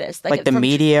garnered over this. The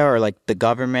media or the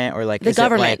government or the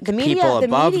government, the media, people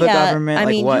above the government. I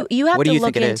mean, what? You have what to do you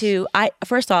look think it into.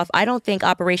 First off, I don't think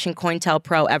Operation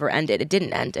COINTELPRO ever ended. It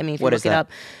didn't end. I mean, if you look it up,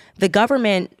 the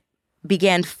government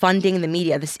began funding the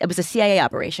media. It was a CIA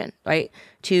operation, right?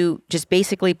 To just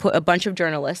basically put a bunch of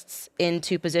journalists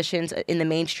into positions in the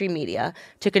mainstream media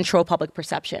to control public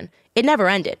perception. It never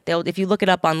ended. If you look it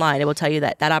up online, it will tell you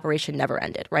that operation never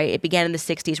ended, right? It began in the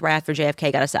 60s, right after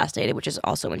JFK got assassinated, which is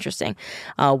also interesting.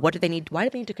 Why did they need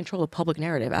to control the public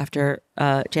narrative after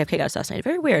JFK got assassinated?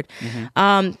 Very weird.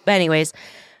 But anyways,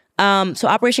 so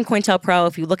Operation COINTELPRO,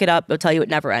 if you look it up, it'll tell you it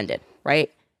never ended, right?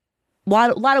 A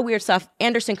lot of weird stuff.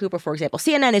 Anderson Cooper, for example.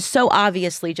 CNN is so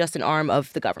obviously just an arm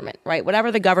of the government, right?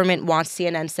 Whatever the government wants,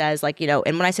 CNN says, and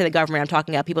when I say the government, I'm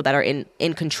talking about people that are in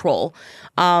control.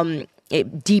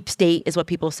 Deep state is what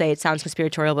people say. It sounds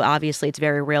conspiratorial, but obviously it's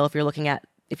very real. If you're looking at,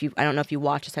 I don't know if you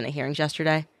watched the Senate hearings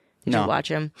yesterday. Did you watch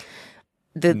them?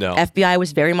 The FBI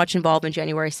was very much involved in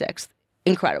January 6th.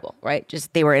 Incredible, right?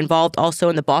 Just they were involved also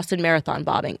in the Boston Marathon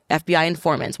bombing. FBI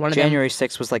informants. One of January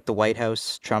 6th was the White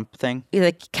House Trump thing.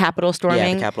 The Capitol storming.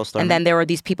 Yeah, the Capitol storming. And then there were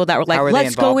these people that were like,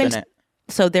 "Let's go in it."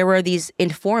 So there were these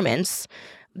informants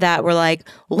that were like,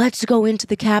 "Let's go into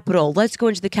the Capitol. Let's go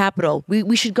into the Capitol.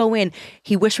 We should go in."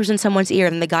 He whispers in someone's ear,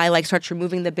 and the guy starts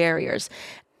removing the barriers.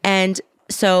 And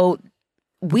so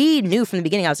we knew from the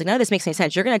beginning, I was like, none of this makes any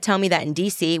sense. You're going to tell me that in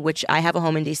D.C., which I have a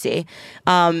home in D.C.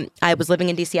 I was living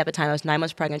in D.C. at the time. I was 9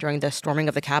 months pregnant during the storming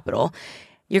of the Capitol.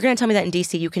 You're going to tell me that in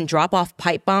D.C. you can drop off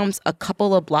pipe bombs a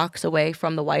couple of blocks away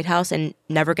from the White House and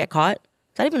never get caught?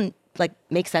 Does that even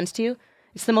make sense to you?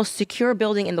 It's the most secure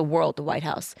building in the world, the White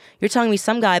House. You're telling me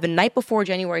some guy the night before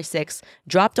January 6th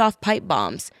dropped off pipe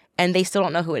bombs and they still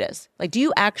don't know who it is. Do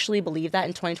you actually believe that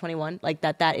in 2021?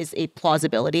 That is a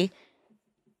plausibility?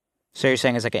 So you're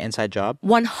saying it's an inside job?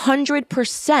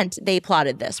 100% they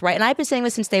plotted this, right? And I've been saying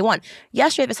this since day one.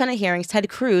 Yesterday at the Senate hearings, Ted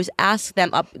Cruz asked them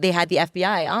up, they had the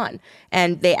FBI on,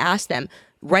 and they asked them,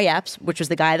 Ray Epps, which was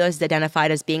the guy that was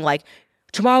identified as being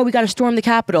tomorrow we got to storm the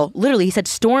Capitol. Literally, he said,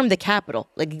 storm the Capitol.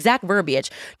 Exact verbiage.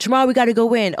 Tomorrow we got to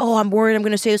go in. Oh, I'm worried I'm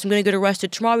going to say this. I'm going to get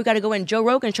arrested. Tomorrow we got to go in. Joe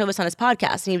Rogan showed this on his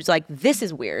podcast. And he was like, this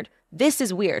is weird. This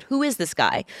is weird. Who is this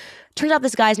guy? Turns out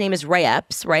this guy's name is Ray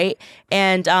Epps, right?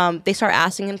 And they start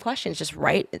asking him questions,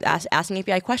 asking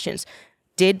FBI questions.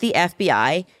 Did the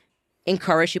FBI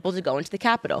encourage people to go into the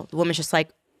Capitol? The woman's just like,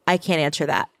 I can't answer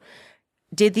that.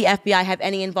 Did the FBI have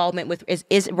any involvement with,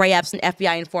 is Ray Epps an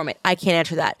FBI informant? I can't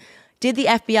answer that. Did the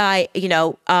FBI,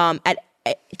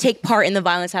 take part in the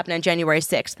violence happening on January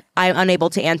 6th? I'm unable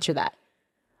to answer that.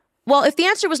 Well, if the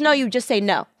answer was no, you just say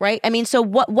no, right? I mean, so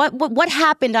what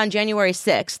happened on January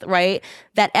 6th, right?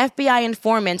 That FBI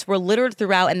informants were littered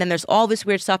throughout, and then there's all this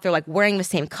weird stuff. They're wearing the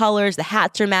same colors, the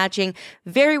hats are matching.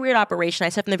 Very weird operation. I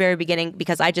said from the very beginning,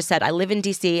 because I just said I live in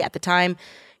D.C. at the time.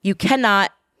 You cannot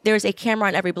There's a camera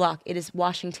on every block. It is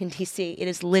Washington, D.C. It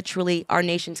is literally our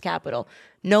nation's capital.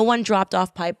 No one dropped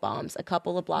off pipe bombs a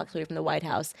couple of blocks away from the White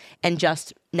House and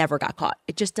just never got caught.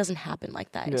 It just doesn't happen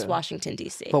like that. It's Washington,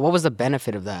 D.C. But what was the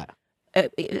benefit of that?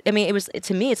 I mean,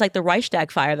 to me, it's like the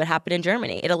Reichstag fire that happened in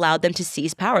Germany. It allowed them to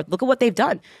seize power. Look at what they've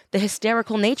done. The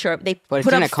hysterical nature. They But it put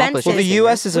didn't up accomplish fences. Well, the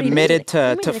U.S. has What do you mean? admitted What do you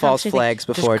mean to it false accomplished flags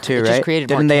anything? before it too, just right? created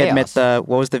more Didn't they admit chaos.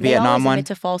 what was the They Vietnam always one? admit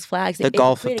to false flags. The It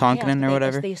Gulf of created Tonkin chaos, or but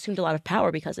whatever? They assumed a lot of power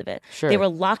because of it. Sure. They were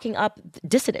locking up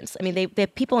dissidents. I mean, they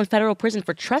have people in federal prison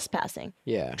for trespassing.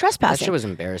 Yeah. That Trespassing. shit was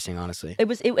embarrassing, honestly.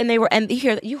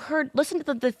 You heard, listen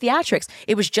to the theatrics.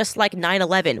 It was just like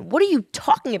 9/11. What are you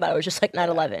talking about? It was just like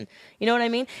 9/11. You know what I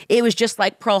mean? It was just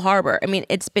like Pearl Harbor. I mean,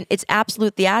 it's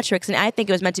absolute theatrics. And I think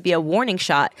it was meant to be a warning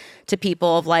shot to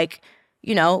people of like,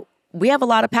 you know, we have a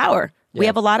lot of power. We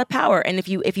have a lot of power. And if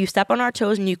you step on our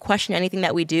toes and you question anything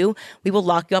that we do, we will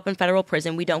lock you up in federal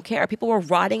prison. We don't care. People were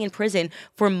rotting in prison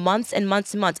for months and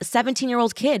months and months. A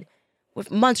 17-year-old kid with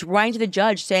months writing to the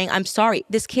judge saying, I'm sorry,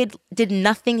 this kid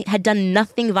had done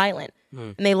nothing violent.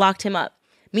 And they locked him up.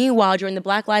 Meanwhile, during the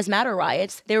Black Lives Matter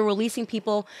riots, they were releasing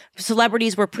people,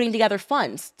 celebrities were putting together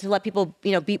funds to let people,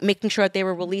 you know, making sure that they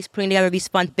were released, putting together these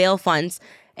funds, bail funds.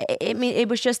 I mean, it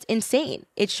was just insane.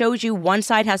 It shows you one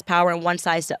side has power and one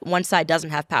side doesn't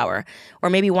have power. Or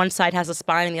maybe one side has a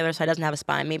spine and the other side doesn't have a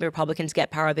spine. Maybe Republicans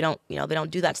get power. They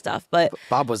don't do that stuff. But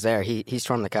Bob was there. He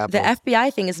stormed the Capitol. the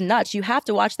FBI thing is nuts. You have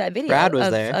to watch that video Brad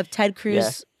was there. of Ted Cruz. Yeah.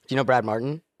 Do you know Brad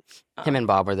Martin? Him and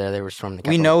Bob were there. They were storming the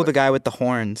We Capitol. know the guy with the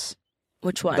horns,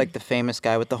 Which one? like the famous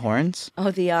guy with the horns.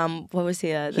 oh, the what was he?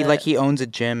 He owns a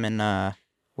gym in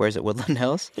where is it, Woodland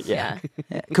Hills? Yeah.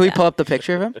 Yeah. Can we pull up the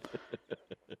picture of him?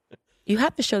 You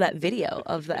have to show that video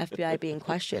of the FBI being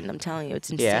questioned. I'm telling you, it's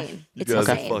insane. Yeah. It's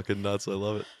insane. fucking nuts. I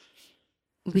love it.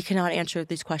 We cannot answer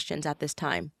these questions at this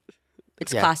time.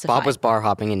 It's Yeah, classified. Bob was bar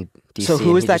hopping in D.C. So who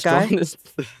and is he that just stormed guy? this-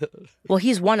 Well,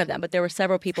 he's one of them, but there were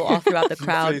several people all throughout the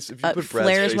crowd. If you put Brad's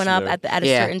Flares face went in up there. at a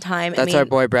Yeah, certain time. That's our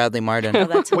boy Bradley Martin. Oh,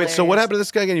 that's Wait, so what hilarious. happened to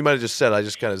this guy again? You might have just said. I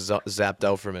just kind of zapped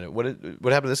out for a minute. What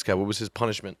happened to this guy? What was his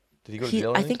punishment? Did he go to jail?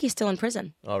 or I anything? think he's still in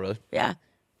prison. Oh, really? Yeah.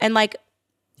 And like,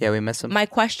 Yeah, we miss him. my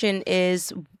question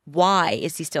is, why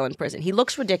is he still in prison? He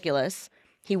looks ridiculous.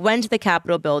 He went to the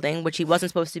Capitol building, which he wasn't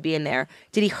supposed to be in there.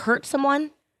 Did he hurt someone?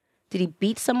 Did he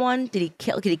beat someone? Did he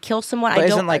kill someone? But I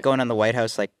isn't don't like going on the White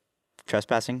House like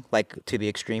trespassing, like to the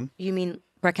extreme? You mean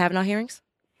Brett Kavanaugh hearings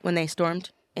when they stormed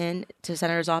in to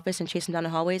Senator's office and chased him down the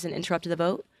hallways and interrupted the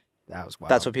vote? That was wild.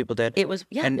 That's what people did. It was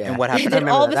And Yeah. what They happened? did to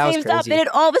them? all that. the That was same stuff. crazy. They did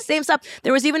all the same stuff.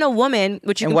 There was even a woman,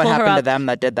 which you And can what pull her happened to up. them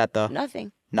that did that though?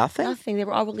 Nothing. Nothing. Nothing. They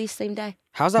were all released same day.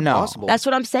 How's that No. possible? That's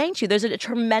what I'm saying to you. There's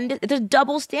there's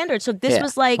double standard. So this Yeah.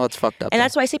 was like, Well, it's fucked up, and though.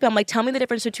 that's why I say, I'm like, tell me the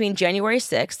difference between January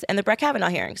 6th and the Brett Kavanaugh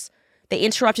hearings. They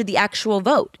interrupted the actual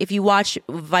vote. If you watch,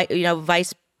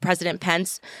 Vice President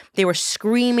Pence, they were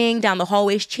screaming down the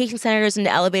hallways, chasing senators into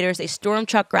elevators. They stormed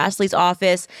Chuck Grassley's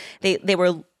office. They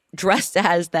were dressed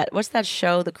as that. What's that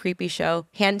show? The creepy show,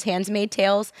 Handmaid's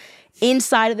Tales,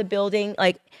 inside of the building,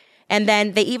 like. And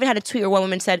then they even had a tweet where one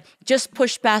woman said, just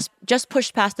push past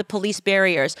the police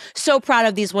barriers. So proud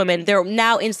of these women. They're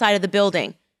now inside of the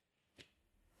building.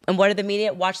 And what did the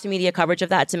media? Watch the media coverage of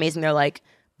that. It's amazing. They're like,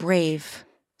 brave,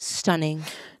 stunning.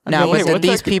 Now, but amazing. did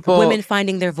these people Women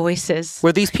finding their voices.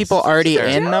 were these people already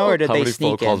in though, or did How they many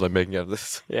phone sneak calls in? am I making out of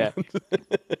this? yeah.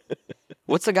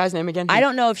 What's the guy's name again? I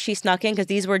don't know if she snuck in because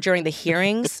these were during the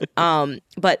hearings.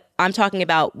 But I'm talking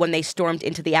about when they stormed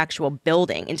into the actual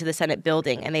building, into the Senate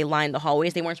building, and they lined the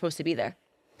hallways. They weren't supposed to be there.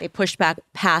 They pushed back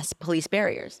past police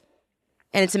barriers.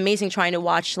 And it's amazing trying to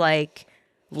watch like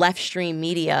left stream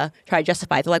media try to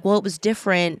justify it. They're like, well, it was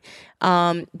different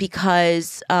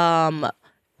because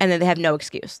and then they have no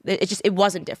excuse. It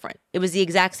wasn't different. It was the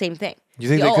exact same thing. You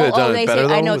think they could have done it they better,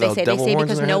 say, I though, know they without say devil horns in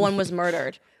because their no head? one was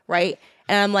murdered, right?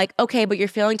 And I'm like, okay, but you're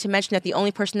failing to mention that the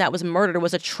only person that was murdered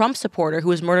was a Trump supporter who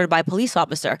was murdered by a police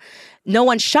officer. No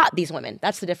one shot these women.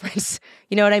 That's the difference.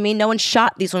 You know what I mean? No one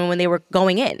shot these women when they were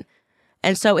going in.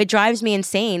 And so it drives me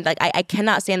insane. Like, I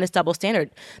cannot stand this double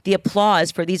standard. The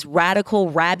applause for these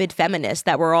radical, rabid feminists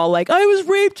that were all like, I was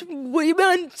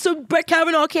raped, so Brett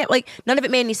Kavanaugh can't, like, none of it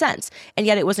made any sense. And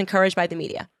yet it was encouraged by the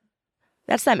media.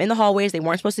 That's them in the hallways. They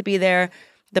weren't supposed to be there.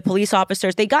 The police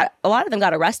officers, a lot of them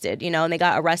got arrested, and they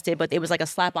got arrested, but it was like a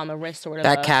slap on the wrist sort of.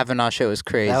 That Kavanaugh shit was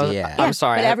crazy. That was- yeah. I'm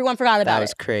sorry. But everyone forgot about it. That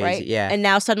was crazy, right? yeah. And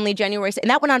now suddenly January, and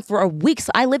that went on for a week.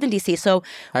 So I lived in DC. So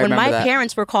I when my remember that.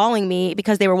 parents were calling me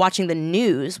because they were watching the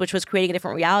news, which was creating a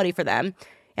different reality for them,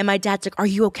 and my dad's like, "Are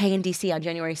you okay in DC on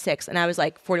January 6th?" And I was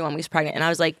like, 41 weeks pregnant, and I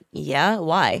was like, "Yeah,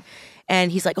 why?"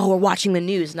 And he's like, "Oh, we're watching the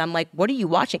news," and I'm like, "What are you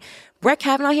watching?" Brett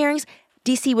Kavanaugh hearings,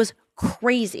 DC was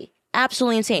crazy,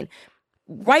 absolutely insane.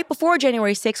 right before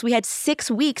January 6th, we had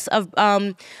 6 weeks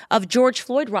of George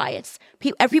Floyd riots.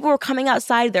 People were coming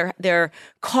outside. Their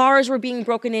cars were being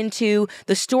broken into.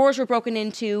 The stores were broken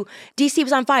into. DC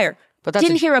was on fire. But that's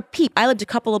didn't hear a peep. I lived a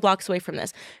couple of blocks away from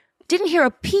this. Didn't hear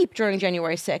a peep during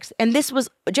January 6th. And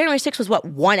January 6th was what,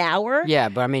 1 hour? Yeah,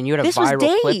 but I mean, you had a This was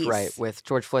viral clip, days. right? With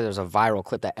George Floyd, there was a viral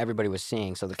clip that everybody was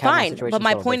seeing. So the Kavanaugh Fine, situation but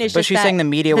my a little point is different. just she's that saying the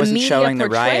media wasn't showing the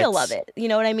portrayal riots. of it. You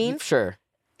know what I mean? Sure.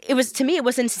 It was, to me, it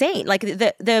was insane. Like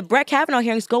the Brett Kavanaugh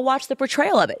hearings, go watch the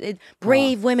portrayal of it.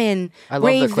 Brave women, I love the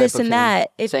brave clip this of and him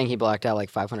that. saying he blacked out like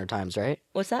 500 times, right?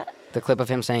 What's that? The clip of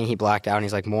him saying he blacked out and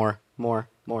he's like, more.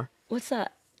 What's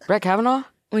that? Brett Kavanaugh?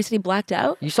 When he said he blacked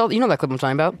out? You know that clip I'm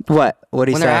talking about? What did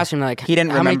he When say? they're asking him like, he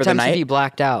didn't how many remember the times have night. you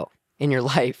blacked out in your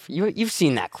life? You've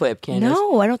seen that clip, Candace.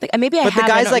 No, I don't think. Maybe I But have.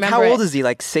 the I guy's don't like, how remember old it. is he?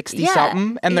 Like 60 Yeah.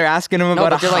 something? And they're asking him No,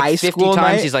 about but a they're high like 50 school times.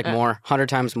 night. He's like, more, 100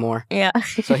 times more. Yeah.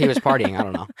 So he was partying. I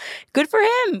don't know. Good for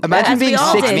him. Imagine As we being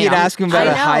all 60 did. and asking about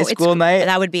I a high know, school night.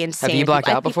 That would be insane. Have you blacked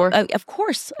out before? Of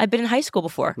course. I've been in high school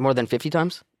before. More than 50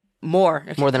 times? More.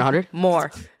 More than 100? More.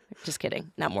 Just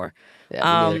kidding. Not more.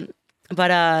 Yeah, me neither.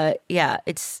 But yeah,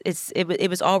 it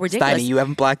was all ridiculous. Steiny, you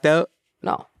haven't blacked out?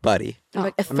 No. Buddy.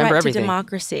 Like a I remember threat to everything.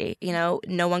 democracy. You know,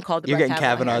 no one called the You're Brett getting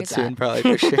Kavanaugh Kavanaugh hearings soon, that. probably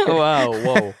for sure.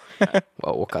 Whoa.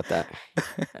 Well, we'll cut that.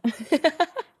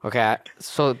 Okay,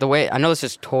 so the way, I know this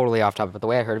is totally off topic, but the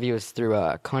way I heard of you is through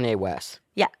Kanye West.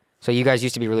 Yeah. So you guys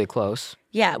used to be really close.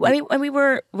 Yeah. I mean,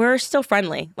 we're still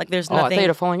friendly. Like there's Oh, I nothing. thought you had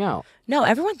a falling out. No,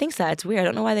 everyone thinks that. It's weird. I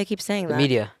don't know why they keep saying The that.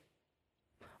 media.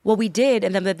 Well, we did,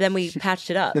 and then we patched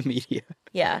it up. The media.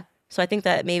 Yeah. So I think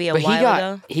that maybe a But while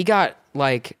ago. he got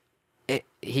like,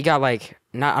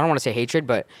 not, I don't want to say hatred,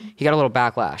 but he got a little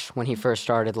backlash when he first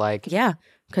started like Yeah.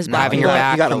 Because having You your got-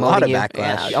 back. you got a lot of promoting you.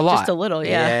 backlash. Yeah, A lot. Just a little.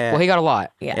 Yeah. Well, he got a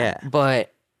lot. Yeah. Yeah.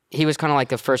 But he was kind of like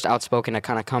the first outspoken to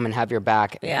kind of come and have your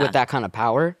back Yeah. with that kind of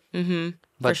power. Mm-hmm.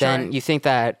 But For then sure. you think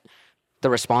that the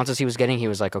responses he was getting, he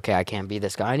was like, okay, I can't be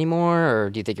this guy anymore? Or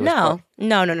do you think it was No.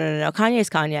 Kanye's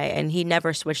Kanye, and he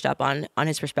never switched up on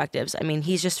his perspectives. I mean,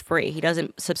 he's just free. He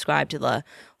doesn't subscribe to the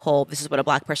whole "this is what a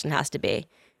black person has to be."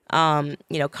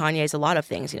 Kanye's a lot of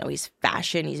things. He's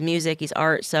fashion, he's music, he's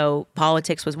art. So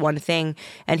politics was one thing,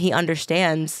 and he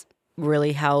understands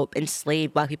really how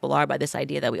enslaved black people are by this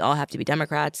idea that we all have to be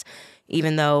Democrats,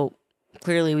 even though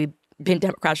clearly we've been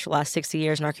Democrats for the last 60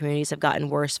 years and our communities have gotten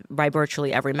worse by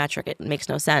virtually every metric. It makes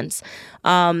no sense.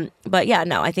 But yeah,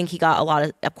 no, I think he got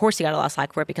of course he got a lot of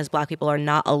slack for it because black people are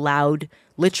not allowed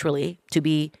literally to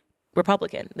be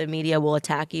Republican. The media will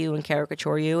attack you and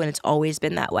caricature you, and it's always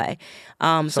been that way. So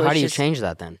how it's do you just change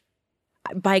that then?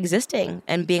 by existing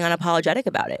and being unapologetic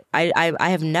about it. I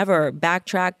have never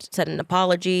backtracked, said an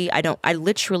apology. I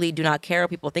literally do not care what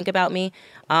people think about me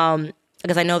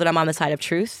because I know that I'm on the side of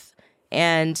truth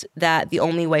and that the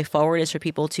only way forward is for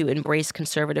people to embrace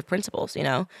conservative principles,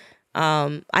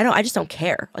 I just don't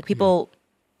care. Like people,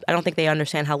 I don't think they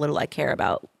understand how little I care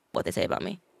about what they say about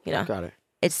me, Got it.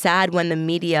 It's sad when the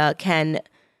media can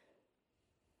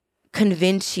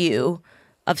convince you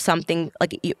of something,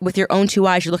 like with your own two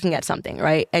eyes, you're looking at something,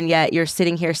 right? And yet you're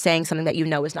sitting here saying something that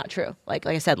is not true. Like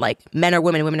I said, like men are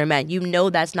women, women are men.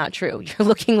 That's not true. You're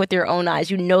looking with your own eyes.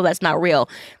 That's not real,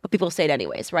 but people say it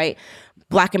anyways, right?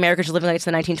 Black Americans are living like it's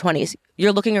the 1920s.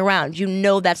 You're looking around.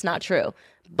 That's not true,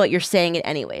 but you're saying it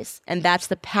anyways. And that's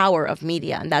the power of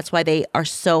media. And that's why they are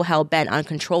so hell-bent on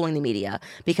controlling the media,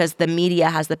 because the media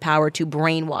has the power to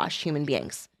brainwash human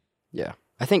beings. Yeah.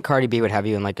 I think Cardi B would have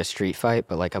you in like a street fight,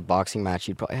 but like a boxing match,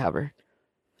 you'd probably have her.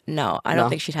 No, I don't No?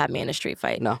 think she'd have me in a street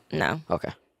fight. No? No, Okay.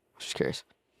 I was just curious.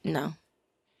 no.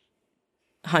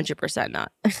 100%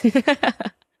 not.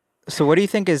 So what do you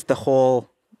think is the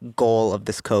whole goal of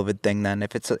this COVID thing then?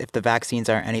 If the vaccines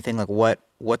aren't anything, like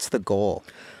what's the goal?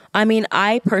 I mean,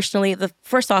 I personally,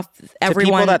 first off, To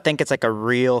everyone. people that think it's like a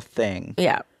real thing.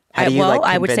 Yeah. How do you,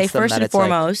 I would say convince them first that and it's like-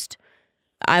 foremost,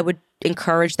 I would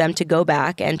encourage them to go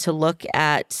back and to look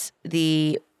at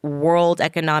the World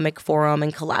Economic Forum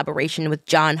in collaboration with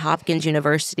Johns Hopkins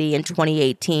University in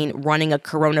 2018 running a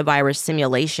coronavirus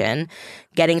simulation,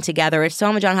 getting together. It's still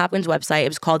on the Johns Hopkins website. It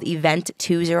was called Event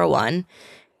 201.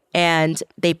 And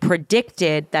they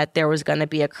predicted that there was going to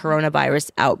be a coronavirus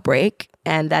outbreak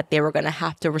and that they were going to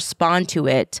have to respond to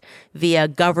it via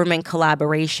government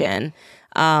collaboration.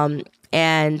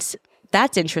 And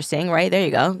that's interesting, right? There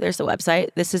you go. There's the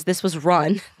website. This was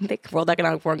run. The World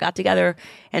Economic Forum got together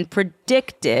and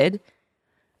predicted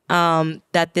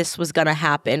that this was going to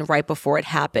happen right before it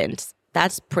happened.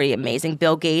 That's pretty amazing.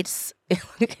 Bill Gates,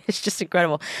 it's just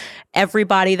incredible.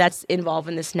 Everybody that's involved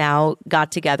in this now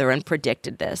got together and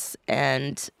predicted this.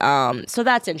 And so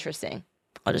that's interesting.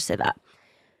 I'll just say that.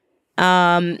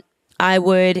 I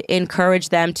would encourage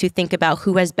them to think about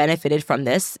who has benefited from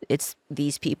this. It's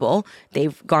these people.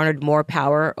 They've garnered more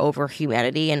power over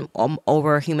humanity and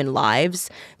over human lives.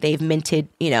 They've minted,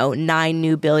 9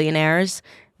 new billionaires.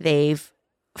 They've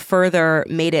further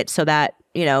made it so that,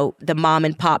 the mom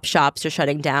and pop shops are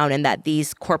shutting down, and that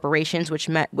these corporations which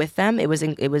met with them, it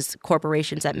was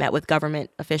corporations that met with government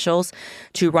officials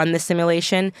to run the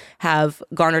simulation, have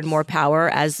garnered more power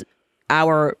as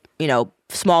our,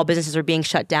 small businesses are being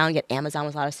shut down, yet Amazon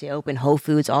was allowed to stay open, Whole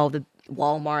Foods, all of the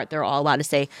Walmart, they're all allowed to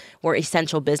say we're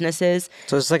essential businesses.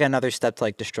 So it's like another step to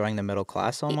like destroying the middle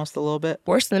class almost a little bit.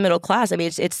 Worse than the middle class. I mean,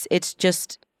 it's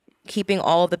just keeping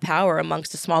all of the power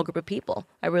amongst a small group of people.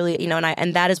 I really,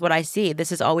 and that is what I see. This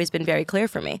has always been very clear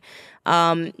for me.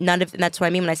 And that's what I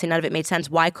mean when I say none of it made sense.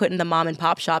 Why couldn't the mom and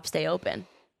pop shop stay open?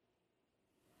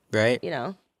 Right.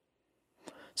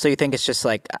 So you think it's just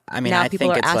like, I mean, now I people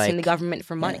think are it's asking like the government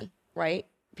for money, right?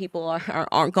 People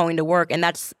aren't going to work, and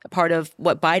that's part of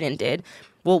what Biden did.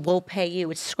 We'll pay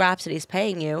you. It's scraps that he's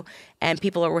paying you, and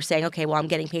people were saying, okay, well, I'm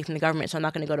getting paid from the government, so I'm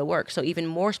not going to go to work. So even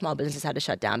more small businesses had to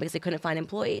shut down because they couldn't find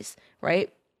employees,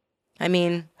 right? I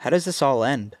mean, how does this all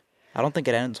end? I don't think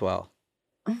it ends well.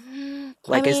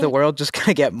 Like, is mean, the world just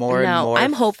gonna get more and more?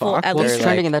 I'm hopeful, fucked, at or, least It's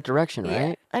trending in that direction,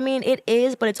 right? I mean, it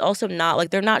is, but it's also not. Like,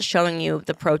 they're not showing you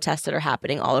the protests that are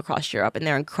happening all across Europe, and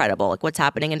they're incredible. Like, what's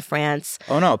happening in France.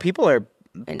 Oh no, people are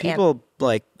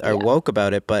like are Yeah. woke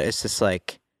about it, but it's just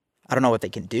like I don't know what they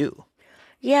can do.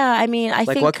 Yeah, I mean, I Like,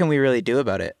 think. what can we really do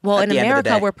about it? Well, at in the end of the America,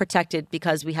 day? we're protected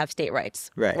because we have state rights.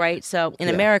 Right. Right. So in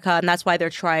Yeah. America, and that's why they're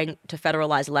trying to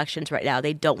federalize elections right now.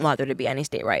 They don't want there to be any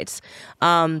state rights.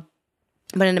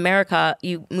 But in America,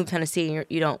 you move to Tennessee, and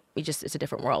it's a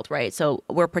different world, right? So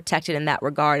we're protected in that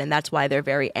regard, and that's why they're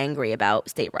very angry about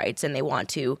state rights, and they want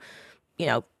to,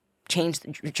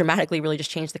 dramatically just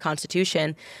change the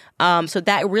Constitution. So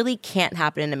that really can't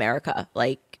happen in America.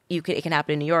 Like, it can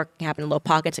happen in New York, it can happen in little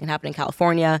pockets, it can happen in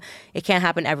California. It can't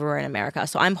happen everywhere in America.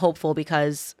 So I'm hopeful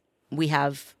because we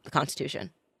have the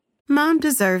Constitution. Mom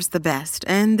deserves the best,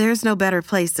 and there's no better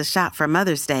place to shop for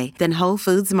Mother's Day than Whole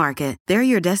Foods Market. They're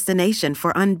your destination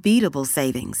for unbeatable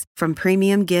savings, from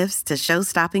premium gifts to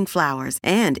show-stopping flowers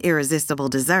and irresistible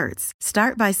desserts.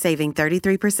 Start by saving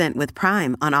 33% with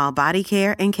Prime on all body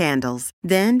care and candles.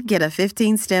 Then get a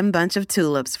 15-stem bunch of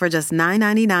tulips for just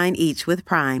 $9.99 each with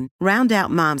Prime. Round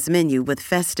out Mom's menu with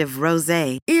festive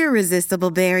rosé,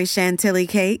 irresistible berry chantilly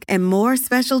cake, and more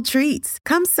special treats.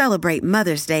 Come celebrate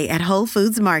Mother's Day at Whole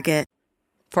Foods Market.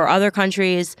 For other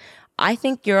countries, I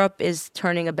think Europe is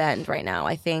turning a bend right now.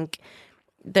 I think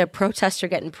the protests are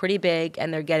getting pretty big,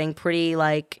 and they're getting pretty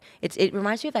it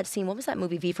reminds me of that scene. What was that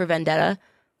movie, V for Vendetta?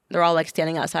 They're all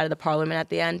standing outside of the parliament at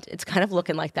the end. It's kind of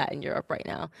looking like that in Europe right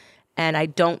now. And I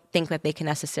don't think that they can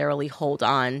necessarily hold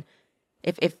on.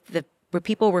 Where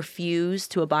people refuse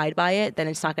to abide by it, then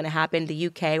it's not going to happen. The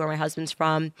UK, where my husband's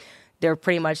from, they're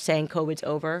pretty much saying COVID's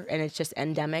over and it's just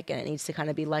endemic and it needs to kind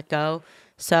of be let go.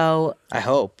 So I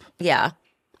hope. yeah.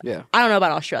 Yeah. I don't know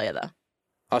about Australia though.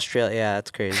 Australia, yeah,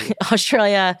 that's crazy.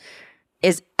 Australia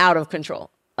is out of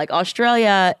control. Like,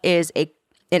 Australia is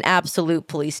an absolute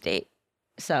police state.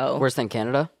 So Worse than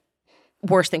Canada?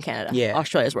 worse than Canada. Yeah.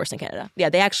 Australia's worse than Canada. Yeah,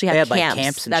 they actually They have had, like, camps,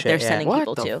 camps and that they're shit, yeah. sending What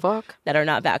people the to fuck? that are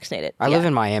not vaccinated. I Yeah. live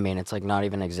in Miami, and it's like not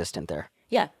even existent there.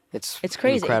 Yeah. It's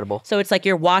Crazy. incredible. So it's like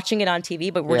you're watching it on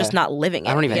TV, but we're Yeah. just not living it.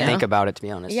 I don't even you think know? about it, to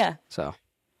be honest. Yeah. So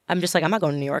I'm just like, I'm not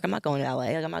going to New York. I'm not going to LA.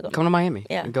 Like, I'm not going. come to Miami.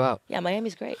 Yeah. And go out. Yeah,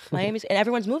 Miami's great. And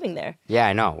everyone's moving there. Yeah,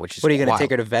 I know. Which is What are you gonna wild.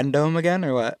 take her to Vendome again,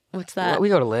 or what? What's that? We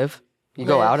go to live. You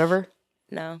go Live. out ever?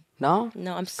 No, No.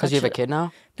 I'm Because you have a kid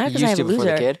now. Not You because I used have a to before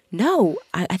loser. the kid. No,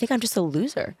 I think I'm just a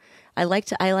loser. I like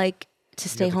to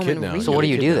stay have a home kid and now. read. So what do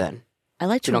you kid do now. then? I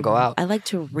like to You don't go out? I like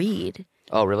to read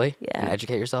Oh, really? Yeah. And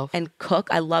educate yourself. and cook.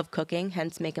 I love cooking,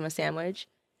 hence make him a sandwich.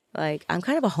 Like, I'm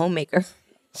kind of a homemaker.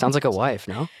 Sounds like a wife.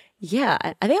 No. Yeah,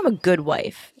 I think I'm a good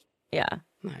wife. Yeah.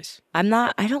 Nice. I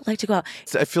don't like to go out.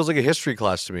 It feels like a history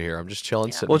class to me here. I'm just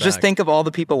chilling, sitting Well, just back. think of all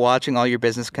the people watching all your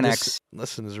business connects.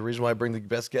 Listen, there's a reason why I bring the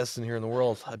best guests in here in the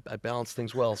world. I balance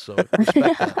things well, so respect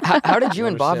that. How did you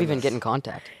and Bob understand even this. get in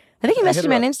contact? I think he I messaged hit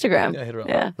me her on up. Instagram. Yeah, I hit her up.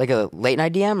 Yeah. Like a late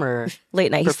night DM or?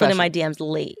 Late night. He slid in my Professional.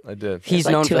 DMs late. I did. He's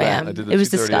like known 2 for a.m. that. I did the It was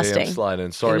 2:30 a.m. disgusting. slide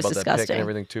in. Sorry was about that pick disgusting. and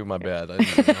everything too. My bad.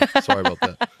 Sorry about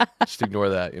that. Just ignore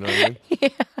that. You know what I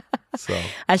mean? So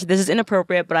I said, this is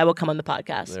inappropriate, but I will come on the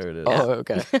podcast. there it is. Oh,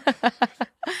 okay.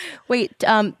 Wait,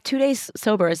 2 days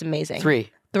sober is amazing. 3.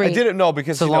 Three. I didn't know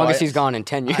because It's the you know, longest I- he's gone in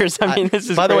 10 years. I mean, this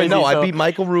is By the way, crazy, no, I so- beat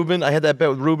Michael Rubin. I had that bet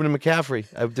with Rubin and McCaffrey.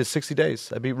 I did 60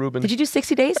 days. I beat Rubin. Did you do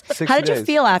 60 days? 60 How did you days.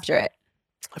 feel after it?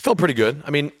 I felt pretty good.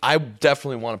 I mean, I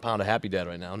definitely want a pound of Happy Dad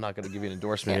right now. I'm not going to give you an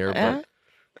endorsement here, Yeah. but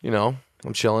you know,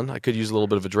 I'm chilling. I could use a little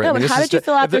bit of a drink. No, I mean, but this how is did you the-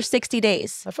 feel if after the- 60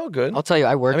 days? I felt good. I'll tell you,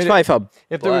 I worked. I mean, Probably felt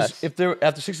if there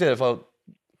after 60 days, I felt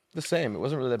the same. It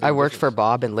wasn't really that big. I of a worked for difference.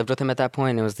 Bob and lived with him at that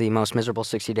point. It was the most miserable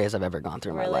 60 days I've ever gone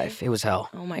through in my Really? life. It was hell.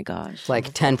 Oh my gosh. It's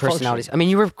like 10 personalities. I mean,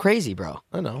 you were crazy, bro.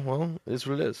 I know. Well, it's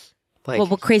what it is. Like,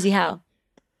 Well, crazy how?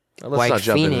 Let's like not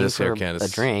jump into fiending this here, for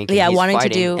Candace. a drink. Yeah, and he's wanting to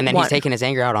fighting, do and then one- he's taking his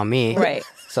anger out on me. Right.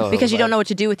 So Because you don't like, know what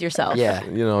to do with yourself. Yeah.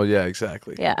 You know, yeah,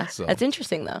 exactly. Yeah. So, That's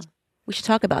interesting though. We should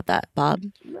talk about that, Bob.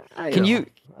 Can you?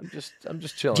 I'm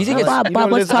just chilling. Do you think I it's- like- Bob, you know what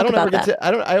it let's is? I talk don't ever about get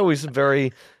to- I always am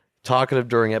very talkative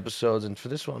during episodes, and for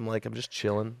this one, I'm like, I'm just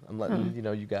chilling. I'm letting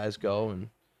you guys go, and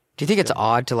Do you think it's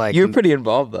odd to like? You're pretty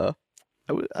involved though.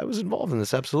 I was involved in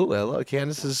this absolutely. I love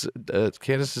Candace is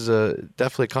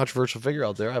definitely a controversial figure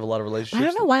out there. I have a lot of relationships. I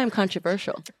don't know why I'm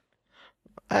controversial.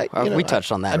 We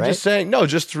touched on that, I'm right? just saying, no,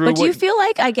 just through. But do you what- feel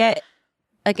like I get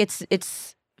like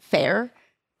it's fair?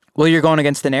 Well, you're going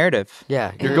against the narrative.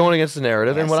 Yeah. You're going against the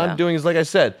narrative, and Yeah, what so. I'm doing is, like I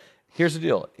said, here's the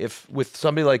deal: if with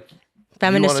somebody like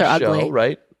Feminists you on are a show, ugly.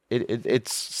 right?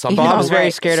 It's some Bob's people-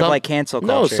 very scared of some- like cancel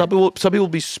No, culture. some people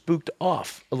be spooked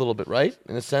off a little bit, right?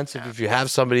 In a sense, if you have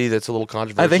somebody that's a little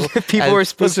controversial. I think if people and were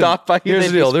spooked listen, off by you, here's they'd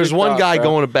the be deal: there's spooked one off, guy bro.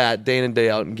 going to bat day in and day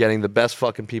out and getting the best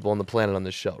fucking people on the planet on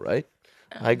this show, right?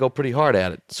 I go pretty hard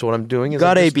at it. So what I'm doing is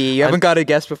Got I'm just- AB. You haven't got a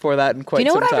guest before that in quite Do you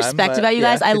know some what I time, respect but about you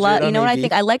yeah, guys? I could do love. it You know on what I AB.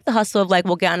 think? I like the hustle of like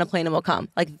we'll get on a plane and we'll come.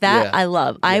 Like that, Yeah. I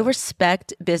love. I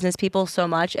respect business people so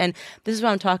much, and this is what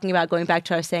I'm talking about. Going back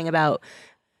to what I was saying about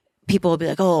people will be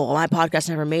like, "Oh, well, my podcast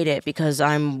never made it because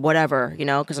I'm whatever,"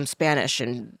 because I'm Spanish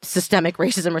and systemic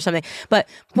racism or something. But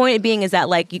point being is that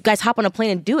like you guys hop on a plane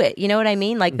and do it. You know what I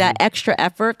mean? Like that extra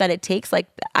effort that it takes. Like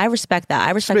I respect that.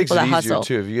 I respect makes people it that easier hustle.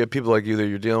 too. If you get people like you that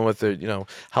you're dealing with,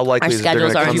 how likely Our is it they're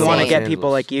schedules going to are come If you to want to Los get Angeles?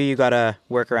 people like you got to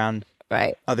work around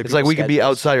Right. other It's people's like we could be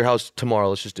schedules. outside your house tomorrow.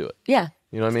 Let's just do it. Yeah.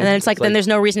 You know what I mean? And then it's like, then there's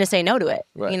no reason to say no to it.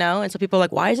 Right. And so people are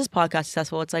like, why is this podcast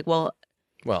successful? It's like, well,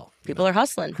 well, people are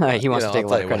hustling. He wants to take a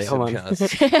lot of credit. Hold on.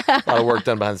 a lot of work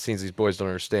done behind the scenes. These boys don't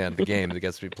understand the game that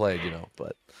gets to be played.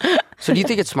 But So do you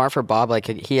think it's smart for Bob? Like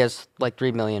he has like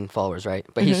 3 million followers, right?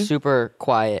 But Mm-hmm. he's super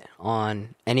quiet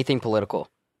on anything political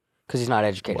because he's not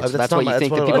educated. Well, So that's that's what not you my-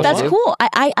 think that's that what people I But should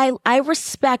that's do? cool. I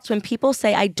respect when people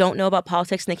say I don't know about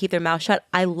politics and they keep their mouth shut.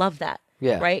 I love that.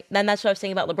 Yeah. Right? Then that's what I was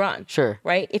saying about LeBron. Sure.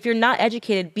 Right? If you're not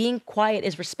educated, being quiet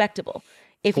is respectable.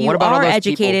 If But you what about all are those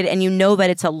educated people- and you know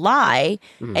that it's a lie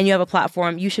and you have a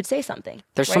platform, you should say something.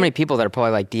 There's so right? many people that are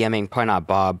probably like DMing, probably not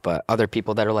Bob, but other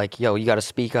people that are like, yo, you got to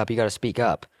speak up. You got to speak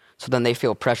up. So then they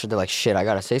feel pressured. They're like, shit, I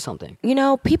got to say something.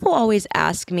 People always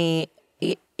ask me,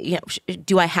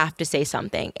 do I have to say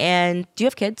something? And do you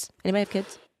have kids? Anybody have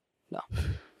kids? No.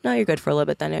 No, you're good for a little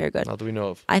bit then. No, you're good. not that we know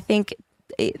of. I think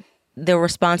the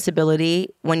responsibility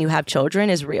when you have children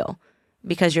is real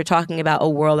because you're talking about a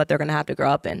world that they're going to have to grow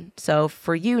up in. So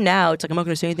for you now, it's like, I'm not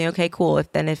going to say anything. Okay, cool. If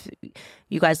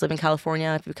you guys live in California,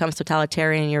 if it becomes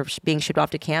totalitarian and you're being shipped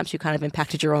off to camps, you kind of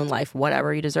impacted your own life,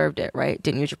 whatever, you deserved it, right?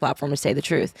 Didn't use your platform to say the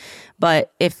truth.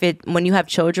 But when you have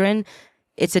children,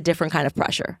 it's a different kind of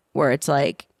pressure where it's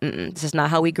like, this is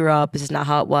not how we grew up. This is not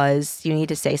how it was. You need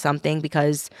to say something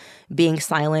because being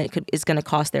silent is going to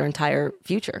cost their entire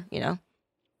future,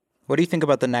 What do you think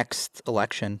about the next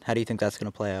election? How do you think that's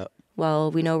going to play out?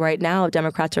 Well, we know right now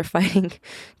Democrats are fighting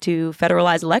to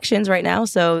federalize elections right now.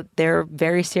 So they're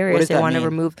very serious. does They that want to mean?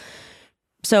 remove.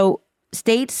 So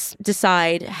states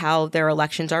decide how their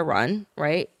elections are run,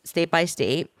 right? State by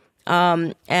state.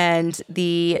 And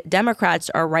the Democrats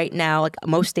are right now, like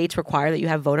most states require that you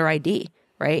have voter ID,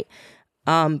 right?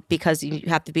 Because you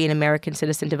have to be an American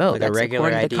citizen to vote. Like That's a regular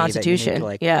according to ID the that you need Constitution. to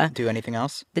like Yeah. do anything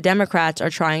else? The Democrats are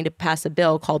trying to pass a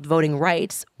bill called voting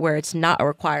rights, where it's not a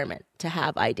requirement to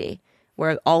have ID,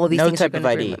 where all of these No things type are of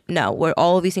going to ID. be no, where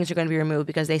all of these things are going to be removed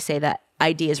because they say that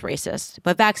ID is racist.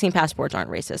 But vaccine passports aren't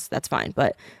racist. That's fine.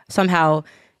 But somehow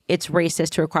it's racist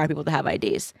to require people to have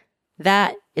IDs.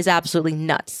 That is absolutely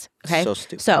nuts. Okay. So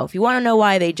stupid. So if you want to know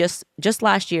why they just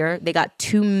last year they got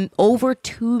over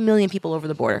 2 million people over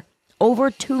the border.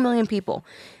 Over 2 million people.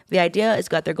 The idea is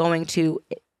that they're going to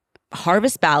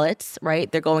harvest ballots,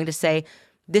 right? They're going to say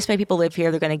this many people live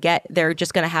here. They're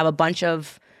just going to have a bunch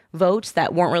of votes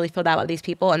that weren't really filled out by these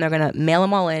people, and they're going to mail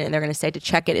them all in, and they're going to say to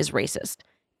check it is racist.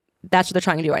 That's what they're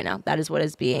trying to do right now. That is what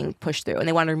is being pushed through. And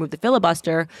they want to remove the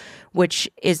filibuster, which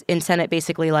is in Senate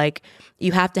basically like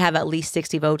you have to have at least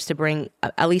 60 votes to bring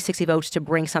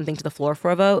something to the floor for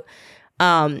a vote.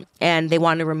 And they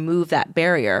want to remove that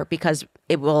barrier because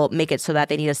it will make it so that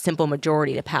they need a simple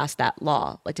majority to pass that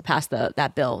law, like to pass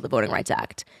that bill, the Voting Rights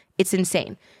Act. It's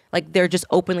insane. Like they're just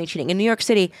openly cheating. In New York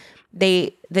City,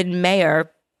 the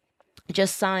mayor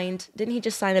didn't he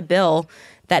just sign a bill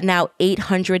that now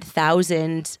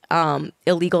 800,000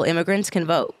 illegal immigrants can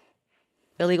vote?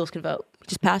 Illegals can vote. He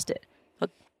just passed it.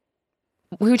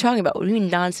 What are we talking about? What do you mean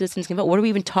non-citizens can vote? What are we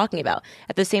even talking about?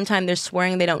 At the same time, they're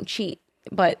swearing they don't cheat,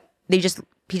 but he just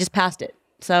passed it.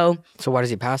 So why does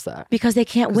he pass that? because they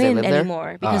can't 'Cause they win live there?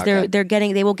 anymore. Because okay.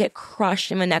 they will get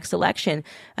crushed in the next election.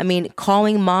 I mean,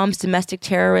 calling moms domestic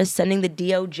terrorists, sending the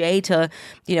DOJ to,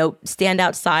 stand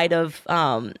outside of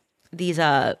these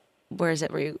where is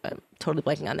it? Where you I'm totally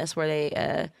blanking on this? Where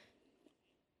they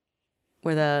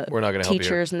where the We're not gonna help you here.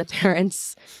 teachers and the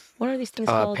parents. What are these things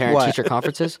called? Parent-teacher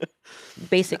conferences?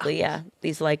 Basically, yeah.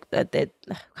 These like gosh,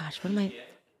 what am I?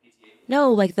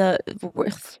 No, like the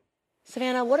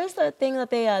Savannah. What is the thing that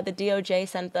the DOJ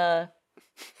sent the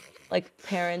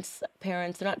parents?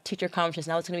 They're not teacher conferences.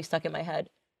 Now it's gonna be stuck in my head.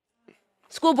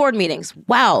 School board meetings.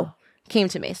 Wow, came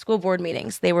to me. School board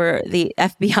meetings. They were the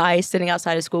FBI sitting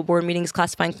outside of school board meetings,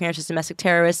 classifying parents as domestic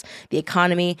terrorists, the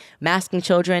economy, masking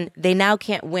children. They now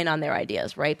can't win on their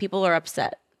ideas, right? People are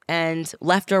upset. And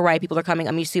left or right, people are coming.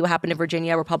 I mean, you see what happened in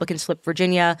Virginia. Republicans flipped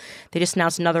Virginia. They just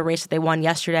announced another race that they won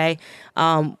yesterday,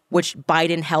 which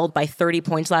Biden held by 30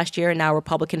 points last year, and now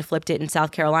Republican flipped it in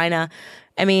South Carolina.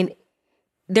 I mean,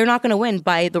 they're not going to win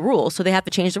by the rules, so they have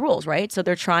to change the rules, right? So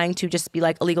they're trying to just be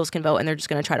like, illegals can vote, and they're just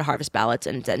going to try to harvest ballots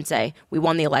and say, we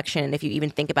won the election. And if you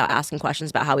even think about asking questions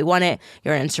about how we won it,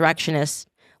 you're an insurrectionist,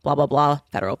 blah, blah, blah,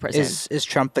 federal prison. Is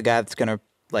Trump the guy that's gonna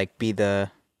be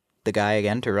the guy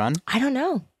again to run? I don't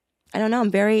know.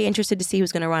 I'm very interested to see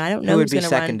who's going to run. I don't know Who would who's be going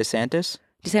to run. second? DeSantis?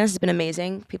 DeSantis has been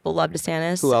amazing. People love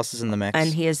DeSantis. Who else is in the mix? And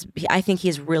I think he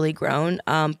has really grown.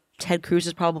 Ted Cruz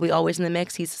is probably always in the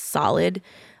mix. He's solid.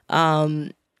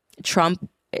 Trump,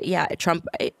 I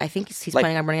think he's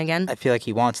planning on running again. I feel like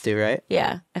he wants to, right?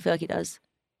 Yeah, I feel like he does.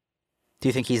 Do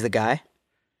you think he's the guy?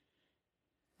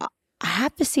 I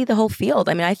have to see the whole field.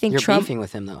 I mean, I think You're Trump. beefing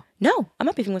with him, though. No, I'm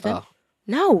not beefing with him. Oh.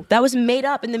 No, that was made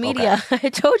up in the media. I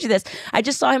told you this. I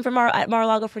just saw him at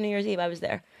Mar-a-Lago for New Year's Eve. I was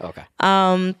there. Okay.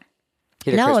 No, I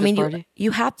Christmas mean, party?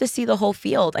 you have to see the whole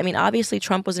field. I mean, obviously,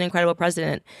 Trump was an incredible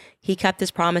president. He kept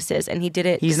his promises, and he did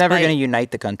it. He's never going to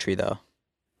unite the country, though.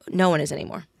 No one is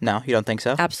anymore. No, you don't think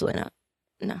so? Absolutely not.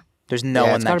 No. There's no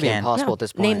one it's that gotta be can. impossible No. at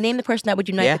this point. Name the person that would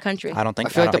unite the country. I don't think.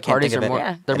 I feel like the can't parties think are of more it.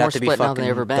 Yeah. they're It'd more have to be split now than they've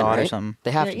ever fucking been, God or right? something.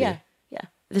 They have to Yeah.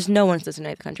 There's no one that's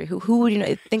unite the country. Who would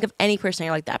unite? Think of any person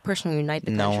you're like, that person will unite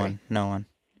the country. No one.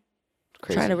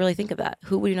 Crazy. Try to really think of that.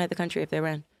 Who would unite the country if they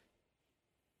ran?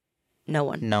 No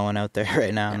one. No one out there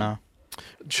right now. No.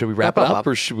 Should we wrap Wrap it up. up,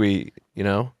 or should we?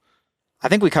 I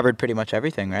think we covered pretty much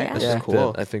everything, right? Yeah. This Yeah. is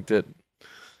cool. I think that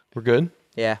we're good.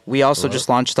 Yeah. We also just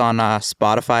launched on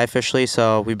Spotify officially,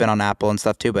 so we've been on Apple and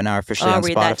stuff too, but now we're officially I'll on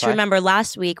read Spotify. that. To remember,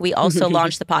 last week we also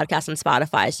launched the podcast on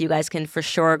Spotify, so you guys can for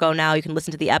sure go now. You can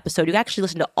listen to the episode. You can actually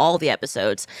listen to all the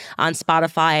episodes on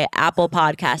Spotify, Apple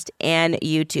Podcast, and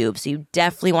YouTube. So you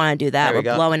definitely want to do that. There we We're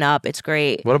go. blowing up. It's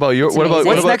great. What about your? It's What about amazing.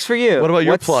 what What's about, next for you? What about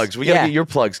your What's- plugs? We gotta yeah. get your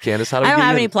plugs, Candace. How do we I don't get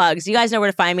have you? any plugs. You guys know where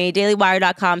to find me.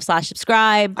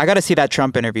 DailyWire.com/subscribe. I got to see that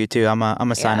Trump interview too. I'm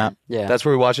a sign Yeah. up. Yeah. That's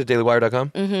where we watch it.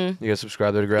 DailyWire.com. You guys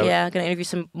subscribe there to grab it. Yeah, gonna interview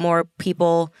some more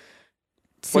people.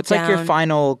 Sit What's like your down.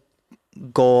 final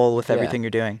goal with everything you're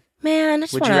doing? Man, I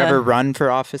just Would wanna, you ever run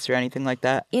for office or anything like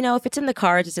that? if it's in the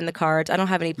cards, it's in the cards. I don't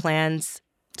have any plans.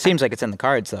 Seems like it's in the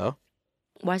cards though.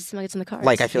 Why does it seem like it's in the cards?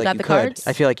 Like I feel you like got you the could. cards?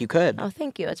 I feel like you could. Oh,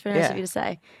 thank you. That's very nice of Yeah. you to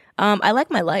say. I like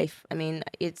my life. I mean,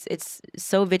 it's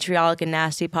so vitriolic and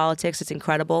nasty politics. It's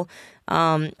incredible.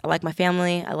 I like my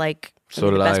family. I like So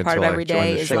the did best I part of until I every joined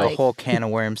day the is show. Like like a whole can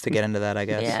of worms to get into that, I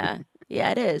guess.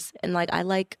 yeah, it is. And like I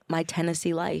like my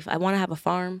Tennessee life. I want to have a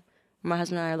farm. My